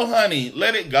 So, honey,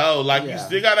 let it go. Like, you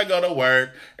still gotta go to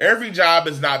work. Every job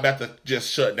is not about to just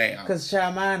shut down. Because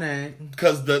mine ain't.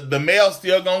 Because the mail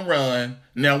still gonna run.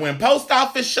 Now, when post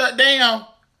office shut down,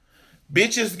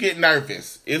 bitches get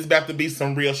nervous. It's about to be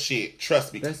some real shit.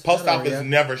 Trust me. Post office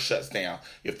never shuts down.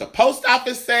 If the post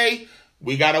office say,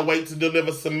 we gotta wait to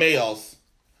deliver some mails,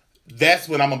 that's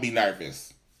when I'm gonna be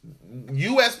nervous.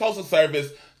 U.S. Postal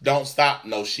Service don't stop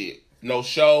no shit. No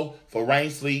show for rain,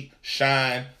 sleet,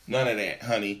 shine, none of that,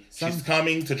 honey. She's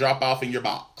coming to drop off in your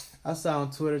box. I saw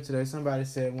on Twitter today, somebody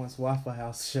said once Waffle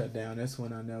House shut down, that's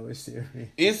when I know it's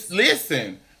serious.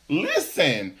 Listen.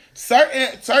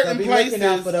 Certain be places. Looking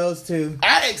out for those two.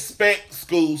 I expect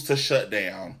schools to shut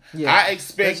down. Yeah, I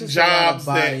expect jobs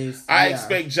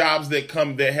expect jobs that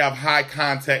have high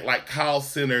contact, like call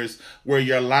centers, where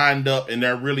you're lined up and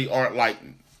there really aren't like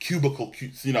cubicle,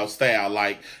 style.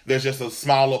 Like there's just a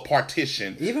smaller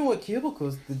partition. Even with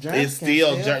cubicles, the germs it's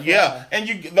still yeah,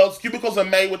 and those cubicles are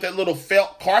made with that little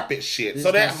felt carpet shit,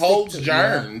 so that holds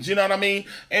germs. You know what I mean?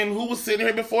 And who was sitting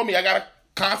here before me? I gotta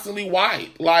constantly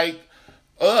wipe,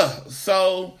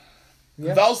 so.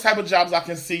 Yeah. Those type of jobs, I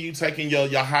can see you taking your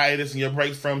hiatus and your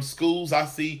breaks from. Schools, I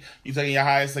see you taking your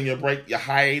hiatus and your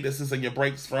hiatuses and your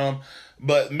breaks from.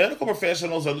 But medical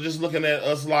professionals are just looking at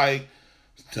us like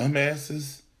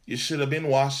dumbasses. You should have been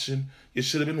washing. You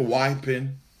should have been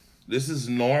wiping. This is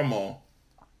normal.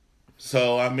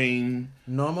 So I mean,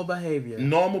 normal behavior.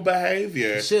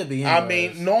 It should be.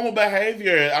 Anyways. Normal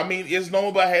behavior. It's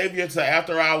normal behavior to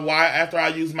after I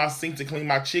use my sink to clean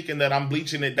my chicken that I'm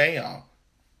bleaching it down.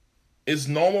 It's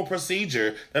normal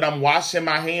procedure that I'm washing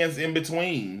my hands in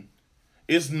between.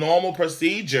 It's normal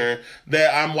procedure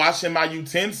that I'm washing my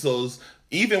utensils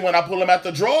even when I pull them out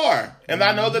the drawer and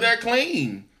I know that they're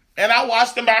clean. And I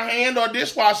wash them by hand or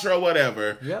dishwasher or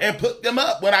whatever and put them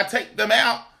up when I take them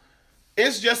out.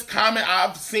 It's just common.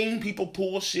 I've seen people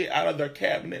pull shit out of their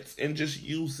cabinets and just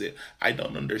use it. I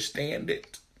don't understand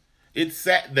it. It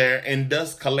sat there and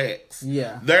dust collects.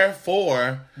 Yeah.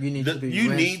 Therefore, you need to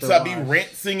be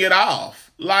rinsing it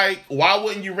off. Like, why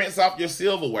wouldn't you rinse off your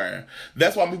silverware?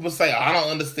 That's why people say, I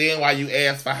don't understand why you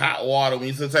ask for hot water when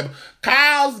you sit at the table.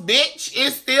 Kyle's bitch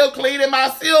is still cleaning my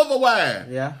silverware.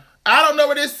 Yeah. I don't know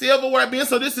where this silverware been,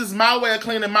 so this is my way of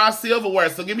cleaning my silverware.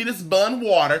 So give me this bun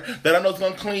water that I know is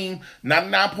going to clean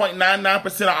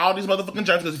 99.99% of all these motherfucking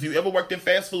germs. Because if you ever worked in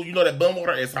fast food, you know that bun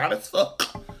water is hot as fuck.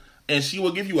 And she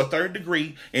will give you a 3rd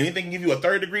degree. Anything can give you a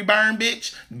 3rd degree burn,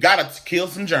 bitch. Gotta kill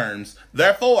some germs.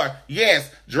 Therefore,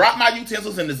 yes, drop my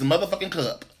utensils in this motherfucking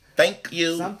cup. Thank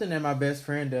you. Something that my best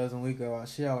friend does when we go out,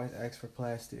 she always asks for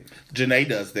plastic. Janae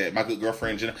does that. My good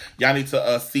girlfriend Janae. Y'all need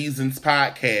to Seasons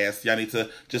podcast. Y'all need to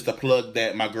just to plug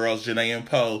that. My girls Janae and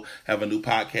Poe have a new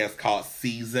podcast called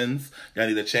Seasons. Y'all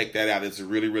need to check that out. It's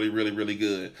really, really, really, really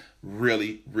good.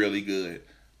 Really, really good.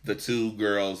 The two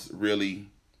girls really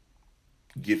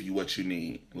give you what you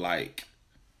need, like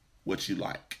what you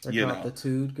like. They're called the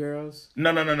Two Girls?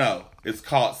 No. It's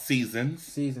called Seasons.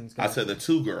 Seasons. I said the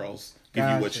two girls give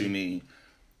you what you need.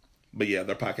 But yeah,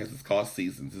 their podcast is called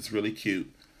Seasons. It's really cute.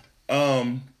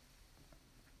 And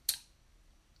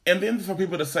then for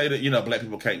people to say that, black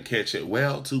people can't catch it.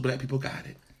 Well, 2 black people got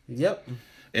it. Yep.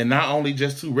 And not only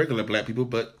just 2 regular black people,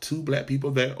 but 2 black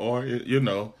people that are,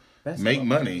 make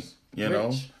money.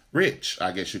 Rich,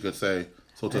 I guess you could say.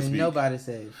 So to speak. Nobody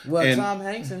safe. Well, Tom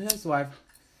Hanks and his wife.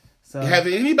 So have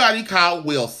anybody called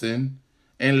Wilson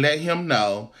and let him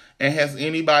know? And has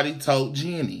anybody told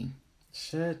Jenny?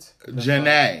 Shit.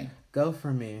 Janae. Go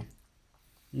for me.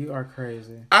 You are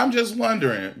crazy. I'm just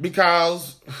wondering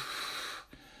because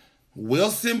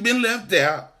Wilson been left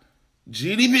out.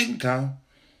 Jenny didn't come.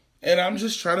 And I'm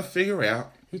just trying to figure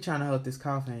out. He trying to hold this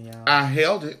cough in, y'all. I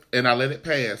held it and I let it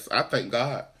pass. I thank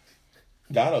God.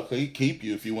 God will keep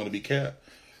you if you want to be kept.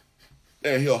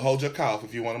 And he'll hold your cough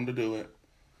if you want him to do it.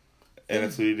 And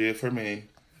that's what he did for me.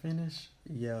 Finish.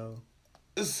 Yo.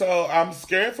 So I'm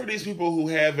scared for these people who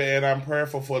have it, and I'm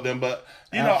prayerful for them. But,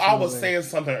 I was saying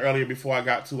something earlier before I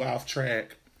got too off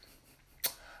track.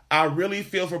 I really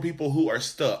feel for people who are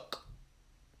stuck.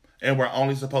 And we're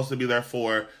only supposed to be there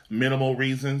for minimal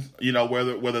reasons.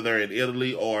 Whether they're in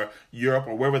Italy or Europe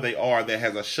or wherever they are that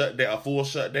has a full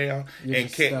shutdown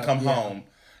and can't come home.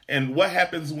 And what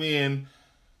happens when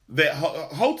that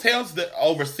hotels that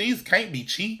overseas can't be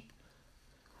cheap?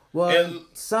 Well,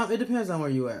 it depends on where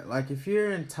you at. Like if you're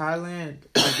in Thailand,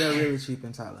 they're really cheap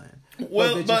in Thailand.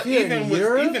 Well, but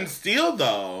even still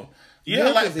though,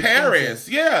 Europe like Paris,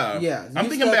 yeah. I'm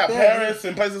thinking about Paris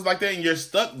and places like that, and you're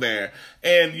stuck there,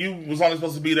 and you was only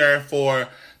supposed to be there for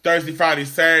Thursday, Friday,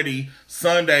 Saturday,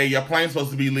 Sunday. Your plane's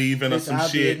supposed to be leaving or some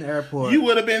shit. In the airport. You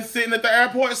would have been sitting at the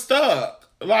airport stuck,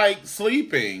 like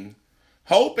sleeping,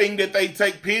 hoping that they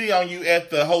take pity on you at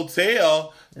the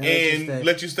hotel and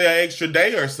let you stay an extra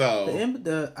day or so.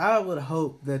 I would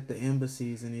hope that the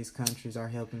embassies in these countries are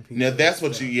helping people. Now that's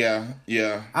what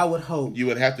yeah. I would hope. You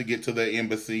would have to get to the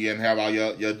embassy and have all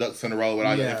your ducks in a row with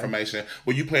all your information.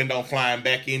 Well, you planned on flying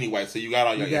back anyway, so you got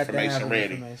all your information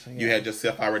ready. You had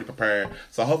yourself already prepared.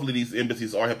 So hopefully these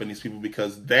embassies are helping these people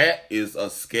because that is a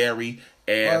scary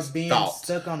ass being thought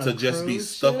stuck on a to just be cruise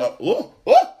stuck ship?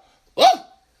 up.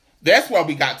 That's why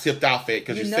we got tipped off at,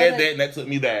 because you said that and that took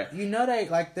me there. You know they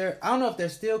like they're. I don't know if they're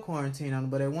still quarantined on,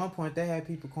 but at one point they had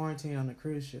people quarantined on the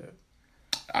cruise ship.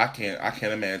 I can't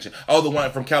imagine. Oh, the one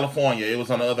from California. It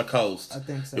was on the other coast. I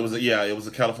think so. It was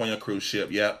a California cruise ship.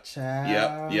 Yep.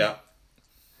 Child. Yep.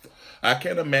 I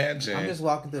can't imagine. I'm just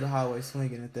walking through the hallway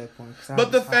swinging at that point.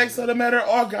 But the facts of the matter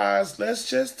are, guys, let's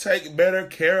just take better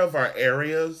care of our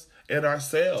areas and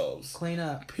ourselves. Clean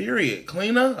up. Period.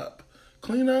 Clean up.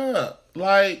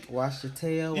 Like, wash your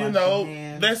tail. You wash know, your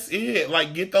hands. that's it. Like,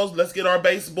 let's get our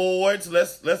baseboards.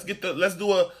 Let's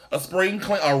do a spring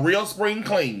clean, a real spring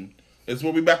clean. It's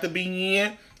what we about to be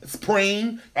in.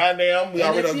 Spring. Goddamn. And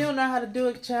if you don't know how to do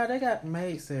it, child, they got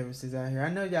maid services out here. I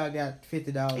know y'all got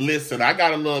 $50. Listen, I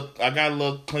got a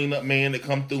little cleanup man that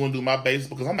come through and do my base,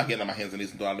 because I'm not getting on my hands and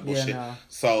knees and doing all the bullshit. Yeah, no.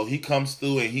 So he comes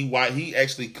through and he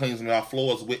actually cleans my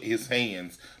floors with his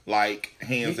hands, like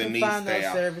hands and knees down. You can down. find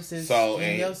those services So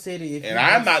in your city. And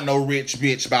I'm not no rich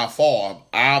bitch by far.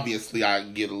 Obviously, I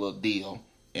get a little deal,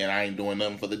 and I ain't doing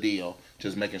nothing for the deal.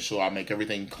 Just making sure I make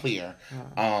everything clear.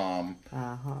 Yeah.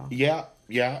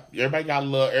 Everybody got a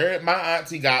little. My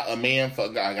auntie got a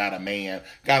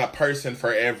person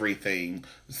for everything.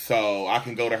 So I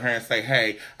can go to her and say,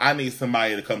 hey, I need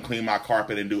somebody to come clean my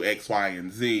carpet and do X, Y,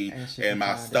 and Z, and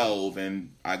my stove.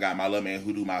 And I got my little man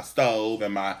who do my stove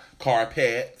and my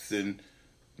carpets and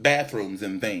bathrooms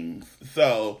and things.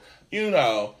 So, you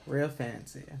know. Real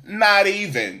fancy. Not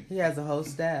even. He has a whole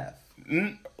staff.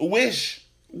 Wish.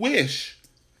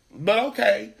 But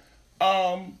okay.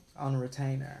 On a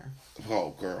retainer. Oh,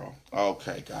 girl.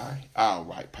 Okay, guy. All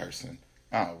right, person.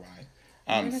 All right.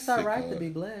 I mean, it's all right to be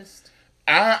blessed.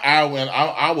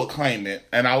 I will claim it,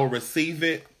 and I will receive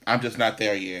it. I'm just not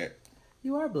there yet.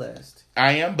 You are blessed.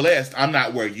 I am blessed. I'm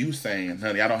not where you saying,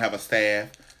 honey. I don't have a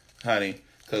staff, honey,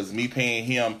 because me paying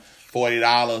him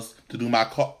 $40 to do my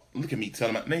car. Look at me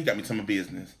telling now you got me telling my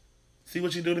business. See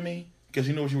what you do to me? Because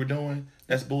you know what you were doing?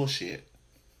 That's bullshit.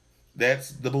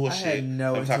 That's the bullshit. I had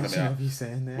no intention of you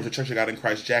saying that. With the Church of God in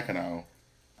Christ jacking on.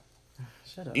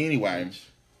 Shut up. Anyway, bitch.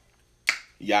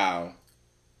 y'all,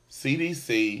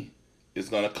 CDC is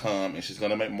going to come and she's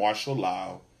going to make martial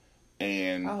law.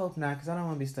 And I hope not, because I don't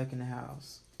want to be stuck in the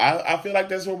house. I feel like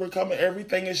that's where we're coming.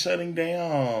 Everything is shutting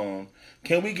down.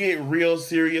 Can we get real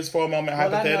serious for a moment,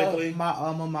 hypothetically? I know my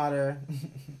alma mater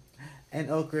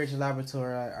and Oak Ridge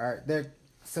Laboratory they're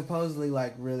supposedly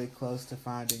like really close to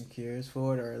finding cures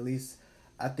for it, or at least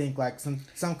I think like some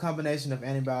combination of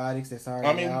antibiotics that's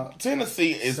already out.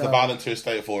 Tennessee is the volunteer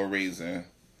state for a reason.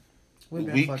 We've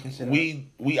been fucking shit up.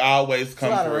 We always come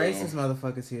through. There's a lot of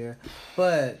racist motherfuckers here,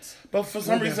 but for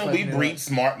some reason we breed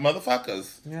smart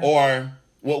motherfuckers, yeah. or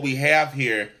what we have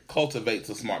here cultivates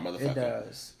a smart motherfucker. It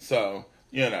does. So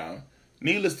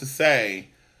needless to say,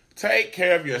 take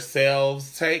care of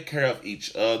yourselves, take care of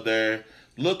each other.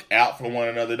 Look out for one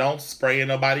another. Don't spray in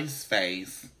nobody's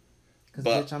face. Because,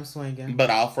 bitch, I'm swinging. But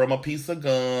offer them a piece of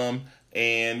gum.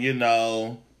 And,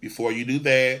 before you do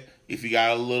that, if you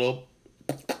got a little,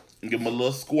 give them a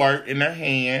little squirt in their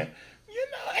hand.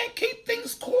 And keep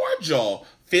things cordial.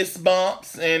 Fist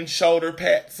bumps and shoulder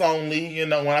pats only.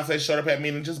 When I say shoulder pat,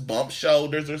 meaning just bump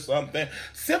shoulders or something.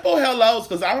 Simple hellos,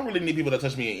 because I don't really need people to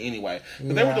touch me anyway.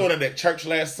 Because they were doing it at church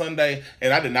last Sunday,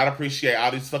 and I did not appreciate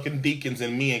all these fucking deacons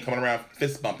and men coming around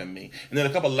fist bumping me. And then a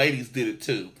couple ladies did it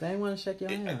too. They didn't want to shake your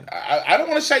hand. I don't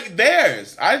want to shake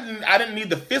theirs. I didn't need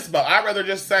the fist bump. I'd rather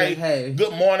just say, hey,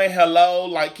 good morning, hello.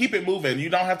 Like, keep it moving. You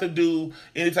don't have to do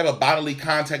any type of bodily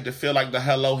contact to feel like the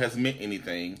hello has meant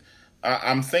anything.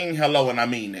 I'm saying hello and I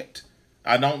mean it.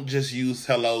 I don't just use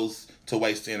hellos to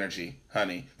waste energy,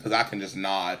 honey, because I can just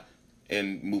nod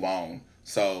and move on.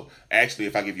 So actually,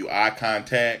 if I give you eye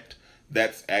contact,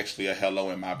 that's actually a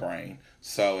hello in my brain.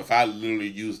 So if I literally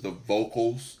use the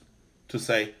vocals to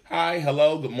say, hi,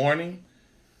 hello, good morning,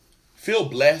 feel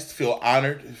blessed, feel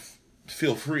honored,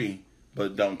 feel free,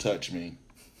 but don't touch me.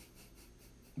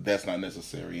 That's not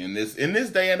necessary in this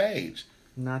day and age.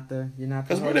 You're not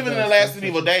because we're living in the last and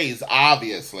evil days,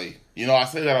 obviously. I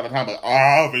say that all the time, but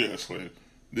obviously,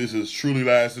 this is truly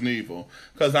last and evil.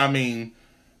 Because, I've been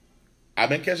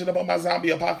catching up on my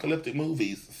zombie apocalyptic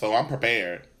movies, so I'm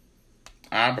prepared.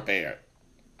 I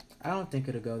don't think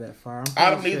it'll go that far. I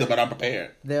don't either, but I'm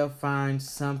prepared. They'll find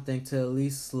something to at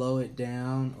least slow it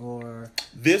down, or...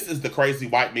 This is the crazy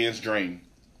white man's dream.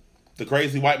 The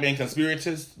crazy white man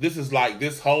conspiratist. This is like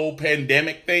this whole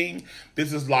pandemic thing.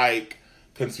 This is like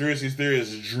conspiracy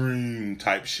theorists' dream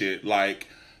type shit. Like,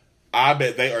 I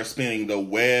bet they are spinning the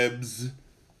webs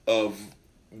of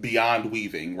beyond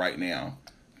weaving right now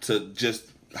to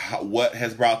just what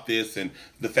has brought this, and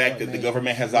the fact that the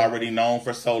government has already known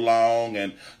for so long,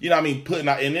 and putting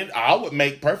out, and it all would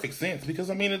make perfect sense because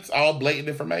it's all blatant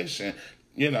information,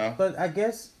 But I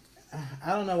guess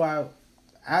I don't know why.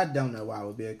 I don't know why it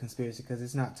would be a conspiracy because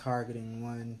it's not targeting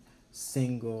one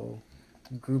single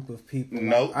group of people.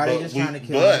 No, are they just trying to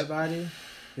kill everybody?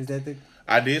 Is that the?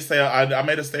 I did say I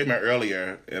made a statement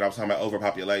earlier, and I was talking about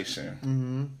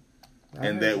overpopulation,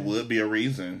 and that would be a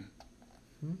reason.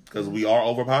 Because we are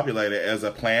overpopulated as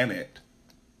a planet.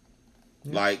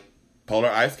 Yeah. Like polar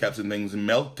ice caps and things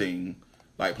melting.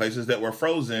 Like places that were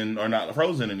frozen are not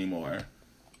frozen anymore.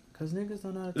 Because niggas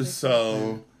don't know how to take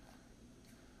So,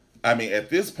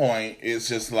 at this point, it's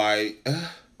just like,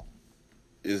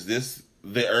 is this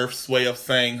the Earth's way of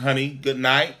saying, honey, good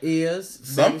night?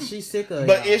 She's sick of it.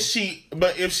 But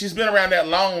if she's been around that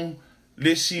long,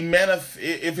 did she if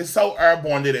it's so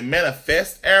airborne, did it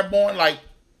manifest airborne? Like,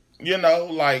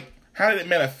 how did it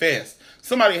manifest?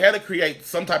 Somebody had to create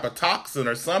some type of toxin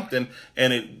or something,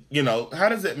 and it, how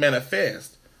does it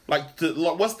manifest? Like,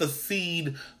 what's the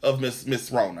seed of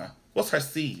Miss Rona? What's her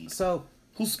seed? So,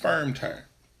 who spermed her?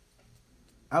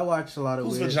 I watched a lot of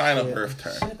whose vagina birthed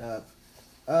her? Shut up.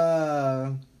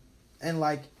 And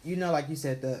like you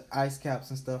said, the ice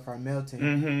caps and stuff are melting.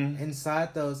 Mm-hmm.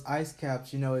 Inside those ice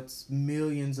caps, it's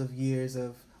millions of years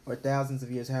or thousands of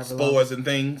years, spores and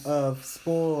things of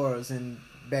spores and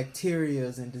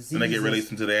bacterias and diseases, and they get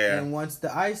released into the air. And once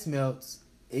the ice melts,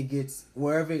 it gets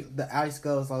wherever the ice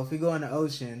goes. Like if we go in the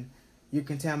ocean, you're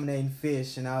contaminating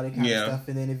fish and all that kind of stuff,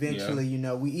 and then eventually,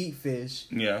 we eat fish,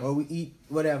 or we eat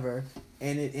whatever,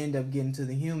 and it end up getting to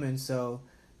the human. So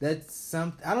that's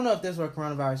something. I don't know if that's where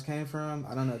coronavirus came from.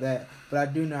 I don't know that, but I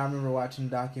do know. I remember watching a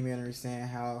documentary saying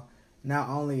how not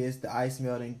only is the ice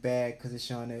melting bad because it's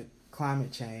showing that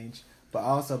climate change, but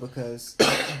also because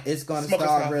it's going to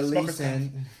start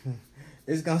releasing.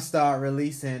 It's going to start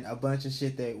releasing a bunch of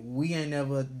shit that we ain't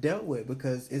never dealt with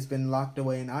because it's been locked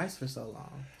away in ice for so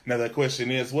long. Now the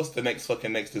question is, what's the next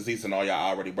disease, and are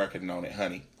y'all already working on it,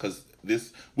 honey? Because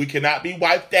we cannot be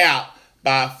wiped out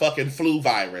by a fucking flu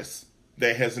virus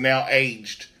that has now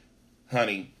aged,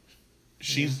 honey.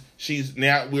 She's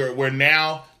now we're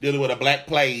now dealing with a black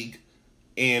plague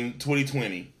in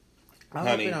 2020. I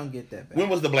hope we don't get that bad. When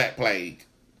was the Black Plague?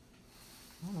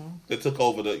 That took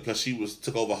over because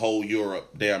took over whole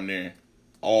Europe, damn near,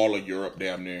 all of Europe,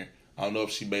 damn near. I don't know if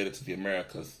she made it to the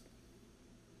Americas.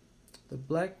 The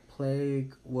Black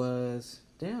Plague was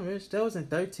Rich. That was in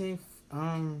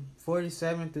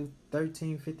 1347 through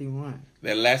 1351.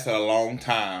 That lasted a long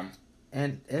time.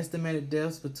 And estimated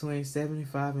deaths between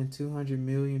 75 and 200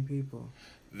 million people.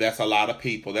 That's a lot of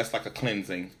people. That's like a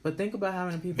cleansing. But think about how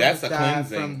many people have died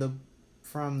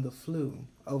from the flu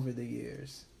over the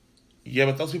years. Yeah,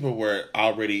 but those people were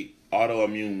already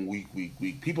autoimmune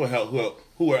weak. People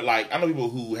who are like, I know people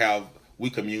who have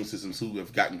weak immune systems who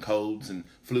have gotten colds and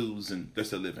flus and they're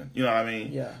still living. You know what I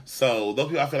mean? Yeah. So those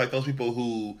people, I feel like those people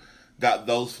who got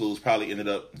those flus probably ended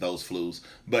up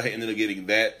getting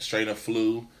that strain of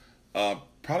flu.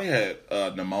 Probably had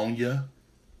pneumonia.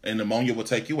 And pneumonia will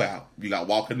take you out. You got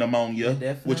walking pneumonia,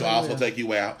 which will also take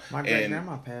you out. My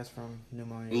great-grandma passed from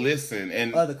pneumonia. Listen,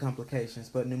 and other complications,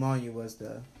 but pneumonia was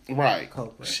the culprit.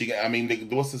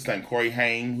 What's his name? Corey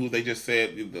Haim, who they just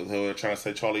said they were trying to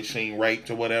say Charlie Sheen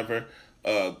raped or whatever.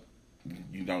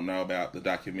 You don't know about the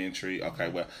documentary? Okay,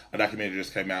 well, a documentary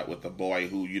just came out with a boy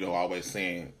who always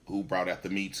saying who brought out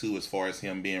the Me Too as far as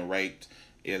him being raped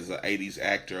as an '80s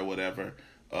actor or whatever.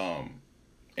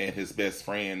 And his best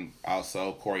friend,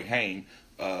 also Corey Haim,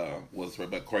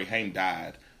 but Corey Haim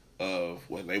died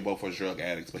they both were drug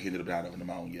addicts, but he ended up dying of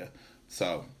pneumonia.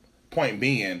 So, point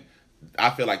being, I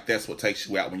feel like that's what takes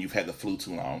you out when you've had the flu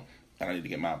too long. And I need to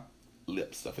get my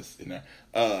lip stuff in there.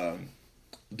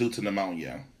 Due to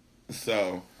pneumonia.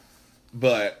 So,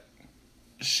 but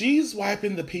she's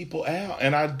wiping the people out,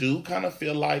 and I do kind of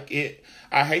feel like it.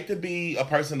 I hate to be a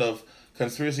person of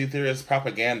conspiracy theorist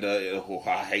propaganda, who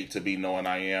I hate to be knowing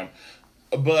I am,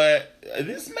 but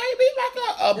this may be like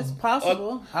it's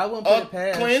possible. I wouldn't put it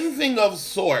past. Cleansing of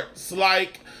sorts.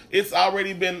 Like it's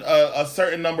already been a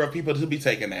certain number of people to be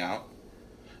taken out,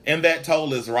 and that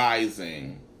toll is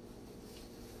rising.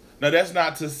 Now that's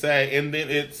not to say,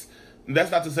 that's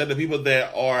not to say the people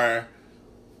that are,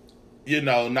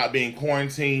 not being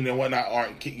quarantined and whatnot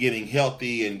aren't getting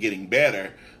healthy and getting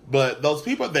better. But those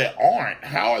people that aren't,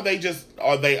 how are they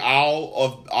are they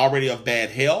all already of bad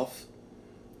health?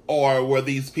 Or were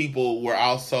these people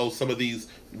also some of these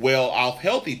well-off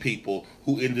healthy people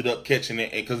who ended up catching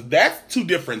it? Because that's two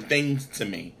different things to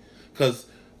me. Because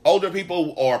older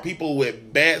people or people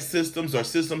with bad systems or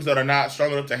systems that are not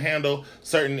strong enough to handle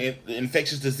certain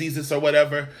infectious diseases or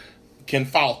whatever can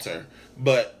falter.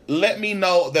 But let me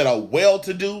know that a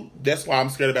well-to-do, that's why I'm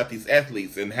scared about these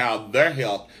athletes and how their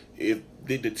health, if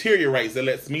it deteriorates, it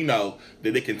lets me know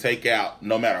that it can take out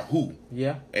no matter who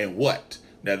and what.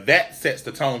 Now that sets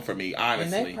the tone for me,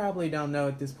 honestly. And they probably don't know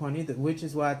at this point either, which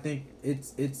is why I think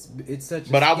it's such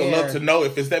a But I would love to know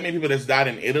if it's that many people that's died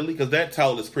in Italy, because that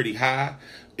toll is pretty high.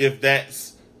 If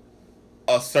that's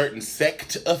a certain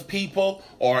sect of people,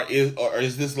 or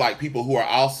is this like people who are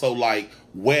also like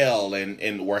well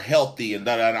and were healthy and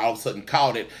all of a sudden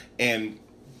caught it and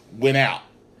went out?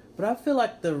 But I feel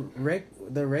like the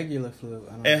regular flu.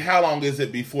 And how long is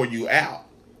it before you out?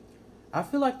 I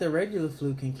feel like the regular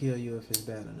flu can kill you if it's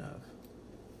bad enough.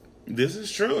 This is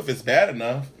true if it's bad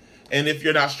enough. And if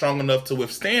you're not strong enough to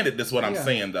withstand it, that's what I'm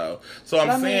saying, though. So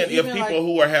I'm saying if people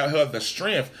who have the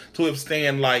strength to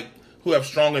withstand, like, who have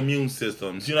strong immune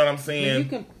systems, you know what I'm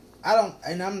saying?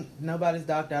 I'm nobody's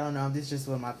doctor, I don't know, this is just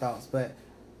one of my thoughts, but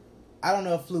I don't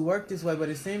know if flu worked this way, but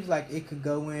it seems like it could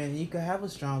go in, you could have a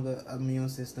stronger immune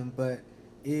system, but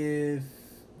if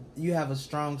you have a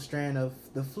strong strand of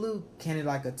the flu, can it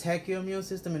like attack your immune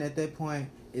system, and at that point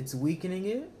it's weakening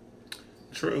it?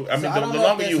 True. I mean, the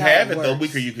longer you have it, the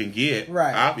weaker you can get.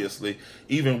 Right. Obviously,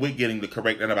 even with getting the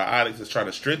correct antibiotics, is trying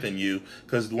to strengthen you,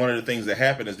 because one of the things that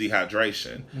happen is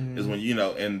dehydration. Is when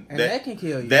and that can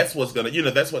kill you. That's what's gonna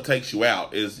that's what takes you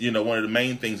out. Is one of the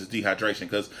main things is dehydration,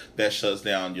 because that shuts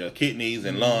down your kidneys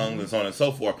and lungs and so on and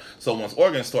so forth. So once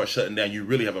organs start shutting down, you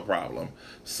really have a problem.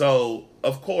 So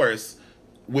of course,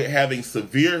 with having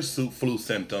severe flu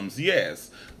symptoms,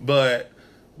 yes, but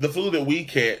the flu that we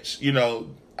catch,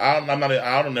 I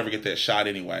don't never get that shot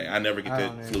anyway. I never get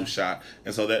that flu shot,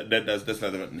 and so that's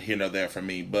neither here nor there for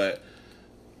me. But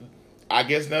I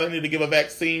guess now they need to give a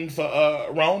vaccine for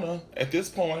Rona at this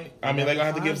point. I mean, they're gonna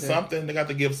have to give something. They got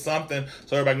to give something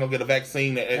so everybody can go get a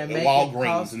vaccine at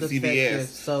Walgreens and CVS.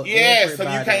 So you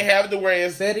can't have it to where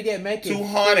it's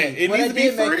 $200. It needs to be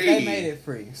free. They made it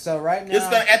free. So right now,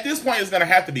 at this point, it's gonna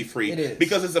have to be free. It is,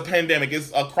 because it's a pandemic.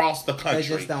 It's across the country. They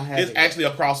just don't have it's actually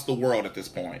across the world at this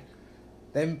point.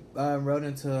 They wrote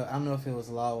into, I don't know if it was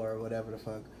law or whatever the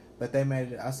fuck, but they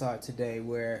made it, I saw it today,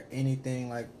 where anything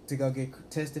like to go get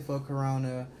tested for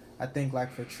corona, I think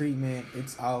like for treatment,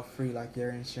 it's all free. Like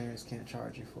your insurance can't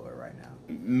charge you for it right now.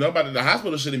 The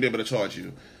hospital shouldn't be able to charge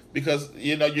you, because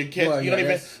you don't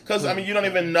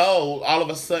even know. All of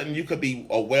a sudden, you could be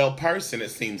a well person,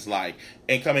 it seems like,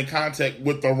 and come in contact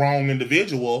with the wrong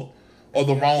individual or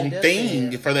the wrong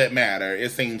thing, for that matter.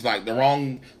 It seems like the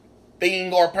wrong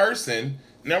thing or person.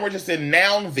 Now we're just in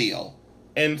Nounville,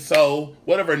 and so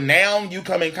whatever noun you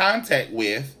come in contact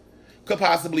with could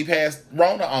possibly pass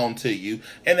Rona on to you,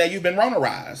 and now you've been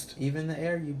Ronarized. Even the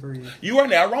air you breathe. You are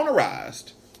now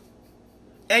Ronarized,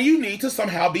 and you need to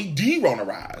somehow be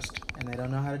de-Ronarized. And they don't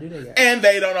know how to do that yet. And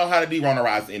they don't know how to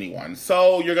de-Ronarize anyone.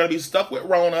 So you're going to be stuck with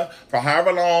Rona for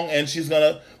however long, and she's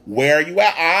going to wear you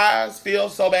out. I feel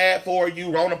so bad for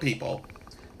you Rona people.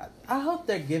 I hope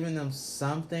they're giving them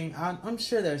something. I'm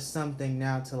sure there's something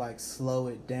now to like slow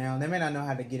it down. They may not know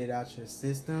how to get it out your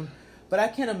system, but I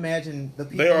can't imagine the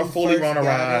people. They are fully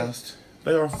Ronarized.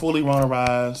 They are fully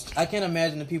Ronarized. I can't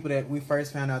imagine the people that we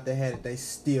first found out they had it. They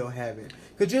still have it.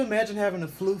 Could you imagine having the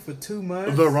flu for 2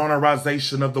 months? The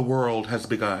Ronarization of the world has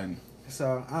begun.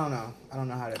 So I don't know. I don't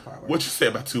know how that part works. What you say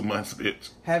about 2 months,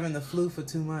 bitch? Having the flu for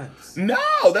 2 months. No,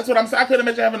 that's what I'm saying. I couldn't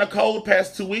imagine having a cold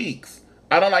past 2 weeks.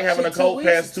 I don't like having a cold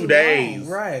past 2 days.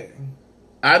 Right.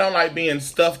 I don't like being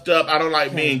stuffed up. I don't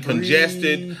like being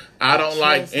congested. I don't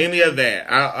like any of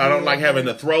that. I don't like having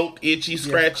the throat itchy,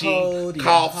 scratchy,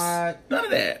 coughs. None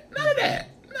of that.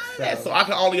 So I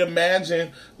can only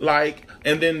imagine, like,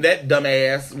 and then that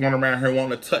dumbass went around here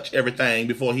wanting to touch everything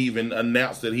before he even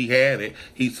announced that he had it.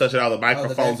 He's touching all the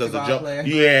microphones as a joke.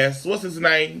 Yes. What's his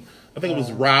name? I think it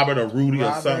was Robert or Rudy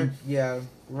or something. Yeah.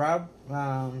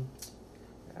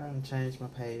 I done changed my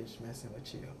page messing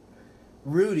with you.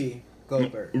 Rudy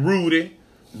Goldberg. Rudy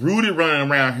running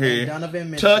around here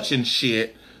touching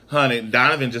shit. Honey,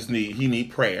 Donovan just need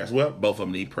prayers. Well, both of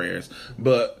them need prayers.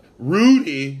 But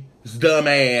Rudy's dumb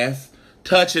ass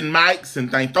touching mics and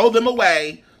things. Throw them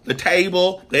away. The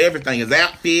table, everything, his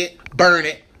outfit, burn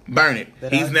it.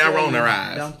 He's now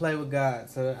Ronarized. Don't play with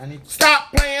God. So I need to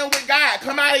stop playing with God.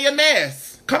 Come out of your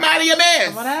mess. Come on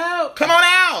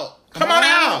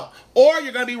out. Or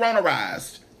you're going to be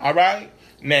Ronarized. All right?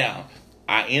 Now,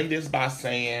 I end this by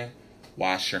saying,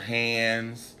 wash your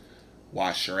hands,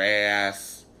 wash your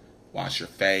ass, wash your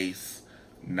face,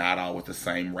 not all with the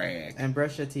same rag. And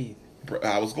brush your teeth.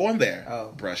 I was going there.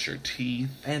 Oh. Brush your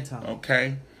teeth. And tongue.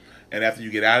 Okay? And after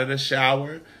you get out of the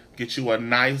shower, get you a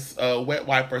nice wet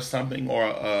wipe or something,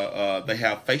 or they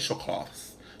have facial cloths.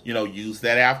 You know, use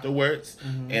that afterwards,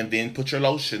 and then put your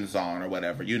lotions on or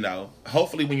whatever. You know,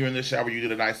 hopefully when you're in the shower, you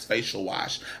get a nice facial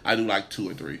wash. I do like 2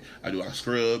 or 3. I do a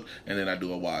scrub, and then I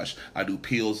do a wash. I do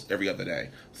peels every other day.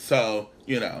 So,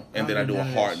 you know, and then I do a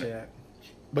hardener.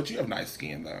 But you have nice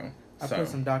skin, though. I put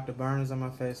some Dr. Burners on my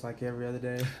face like every other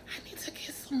day. I need to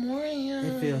get some more in.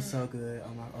 It feels so good. Oh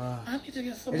my! I need to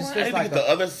get some more. I need to get the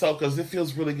other soap because it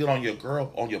feels really good on your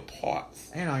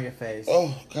parts and on your face.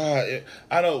 Oh God,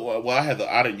 I don't. Well,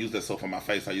 I didn't use that soap for my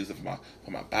face. I use it for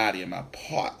my body and my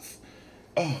parts.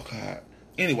 Oh God.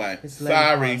 Anyway,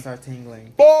 sorry. Start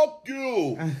tingling. Fuck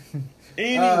you.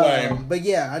 Anyway, but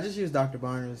yeah, I just use Dr.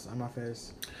 Burners on my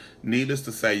face. Needless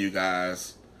to say, you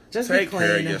guys, just take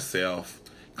care of yourself.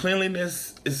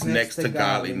 Cleanliness is next to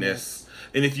godliness.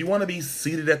 And if you want to be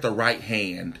seated at the right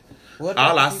hand,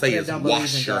 all I say is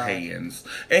wash your hands.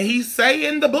 And he say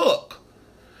in the book,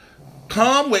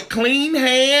 come with clean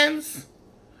hands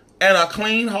and a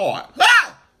clean heart.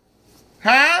 Ah!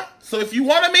 Huh? So if you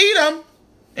want to meet him,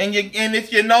 and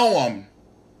if you know him,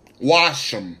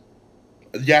 wash them.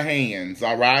 Your hands,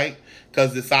 all right?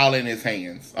 Because it's all in his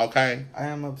hands, okay? I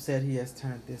am upset he has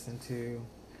turned this into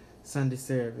Sunday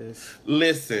service.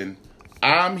 Listen,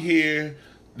 I'm here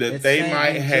that they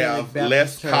might have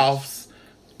less coughs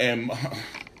and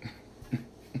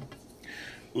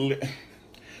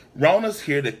Rona's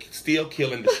here to steal,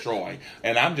 kill, and destroy,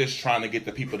 and I'm just trying to get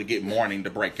the people to get morning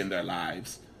to break in their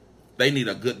lives. They need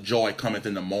a good joy cometh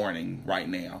in the morning right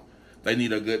now. They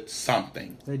need a good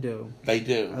something. They do. They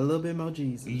do. A little bit more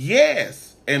Jesus.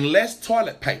 Yes, and less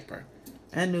toilet paper.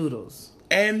 And noodles.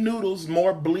 And noodles,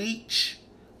 more bleach.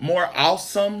 More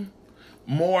awesome,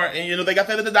 more, and you know, they got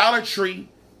that at the Dollar Tree.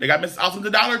 They got Miss Awesome at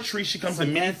the Dollar Tree. She comes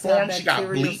in mini form. She got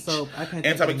bleach,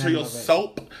 antibacterial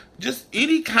soap, just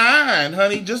any kind,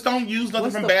 honey. Just don't use nothing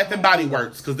from Bath and Body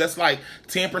Works because that's like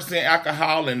 10%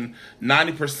 alcohol and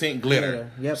 90%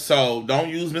 glitter. Yep. So don't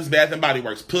use Miss Bath and Body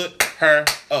Works. Put her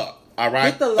up, all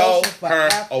right? Get the lotion for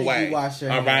after away. You wash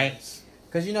your hands. All right?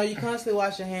 Because you know you constantly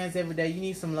wash your hands every day. You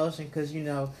need some lotion because you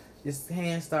know your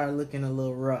hands start looking a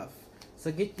little rough.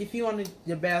 So if you want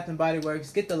your Bath and Body Works,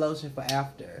 get the lotion for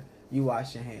after you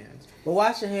wash your hands. But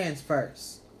wash your hands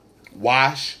first.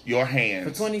 Wash your hands.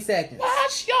 For 20 seconds.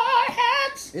 Wash your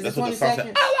hands. Is it 20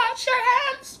 seconds? I wash your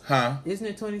hands. Huh? Isn't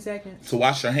it 20 seconds? To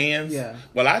wash your hands? Yeah.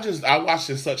 Well, I wash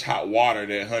in such hot water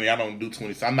that, honey, I don't do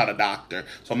 20 seconds. I'm not a doctor,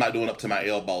 so I'm not doing up to my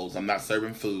elbows. I'm not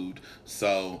serving food.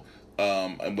 So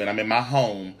when I'm in my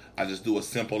home, I just do a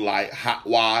simple, light, hot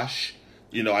wash.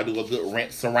 You know, I do a good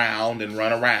rinse around and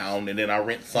run around, and then I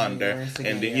rinse under,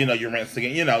 and then, you know, you rinse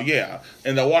again, you know, yeah.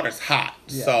 And the water's hot,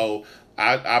 so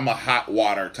I'm a hot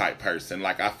water type person.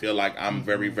 Like, I feel like I'm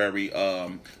very, very,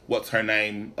 what's her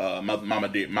name?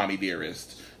 Mommy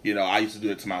Dearest. You know, I used to do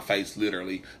it to my face,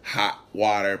 literally. Hot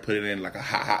water, put it in like a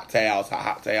hot towels,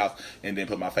 and then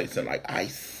put my face in like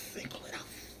ice and cool it off.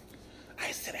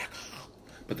 Ice and alcohol.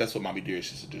 But that's what Mommy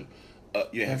Dearest used to do.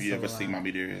 Have you ever seen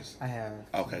Mommy Dearest? I have.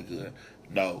 Okay, good.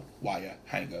 No wire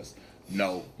hangers.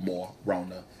 No more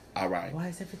Rona. All right. Why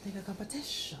is everything a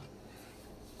competition?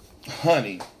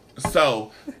 Honey,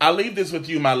 so I leave this with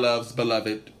you, my loves,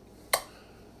 beloved.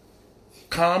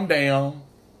 Calm down.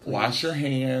 Please. Wash your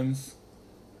hands.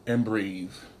 And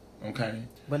breathe. Okay?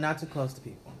 But not too close to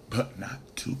people. But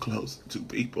not too close to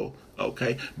people.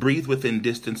 Okay? Breathe within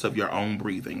distance of your own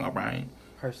breathing. All right?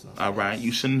 Personal. All right?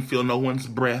 You shouldn't feel no one's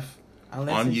breath.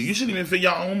 Unless on you. You shouldn't even feel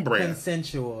your own breath.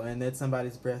 Consensual, and that's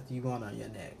somebody's breath you want on your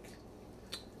neck.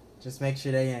 Just make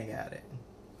sure they ain't got it.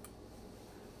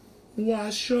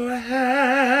 Wash your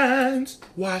hands.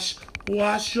 Wash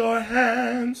your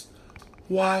hands.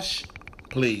 Wash.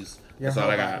 Please. That's all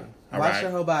I got. Wash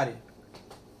your whole body.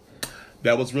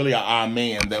 That was really an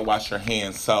amen, that wash your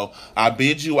hands. So I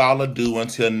bid you all adieu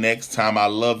until next time. I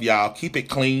love y'all. Keep it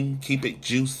clean. Keep it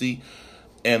juicy.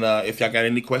 And if y'all got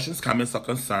any questions, comments, or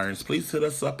concerns, please hit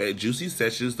us up at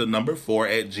JuicySessions, 4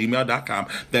 at gmail.com.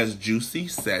 That's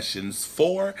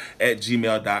JuicySessions4 at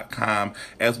gmail.com.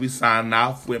 As we sign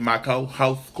off with my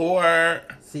co-host, Court.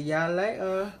 See y'all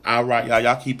later. All right, y'all.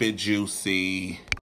 Y'all keep it juicy.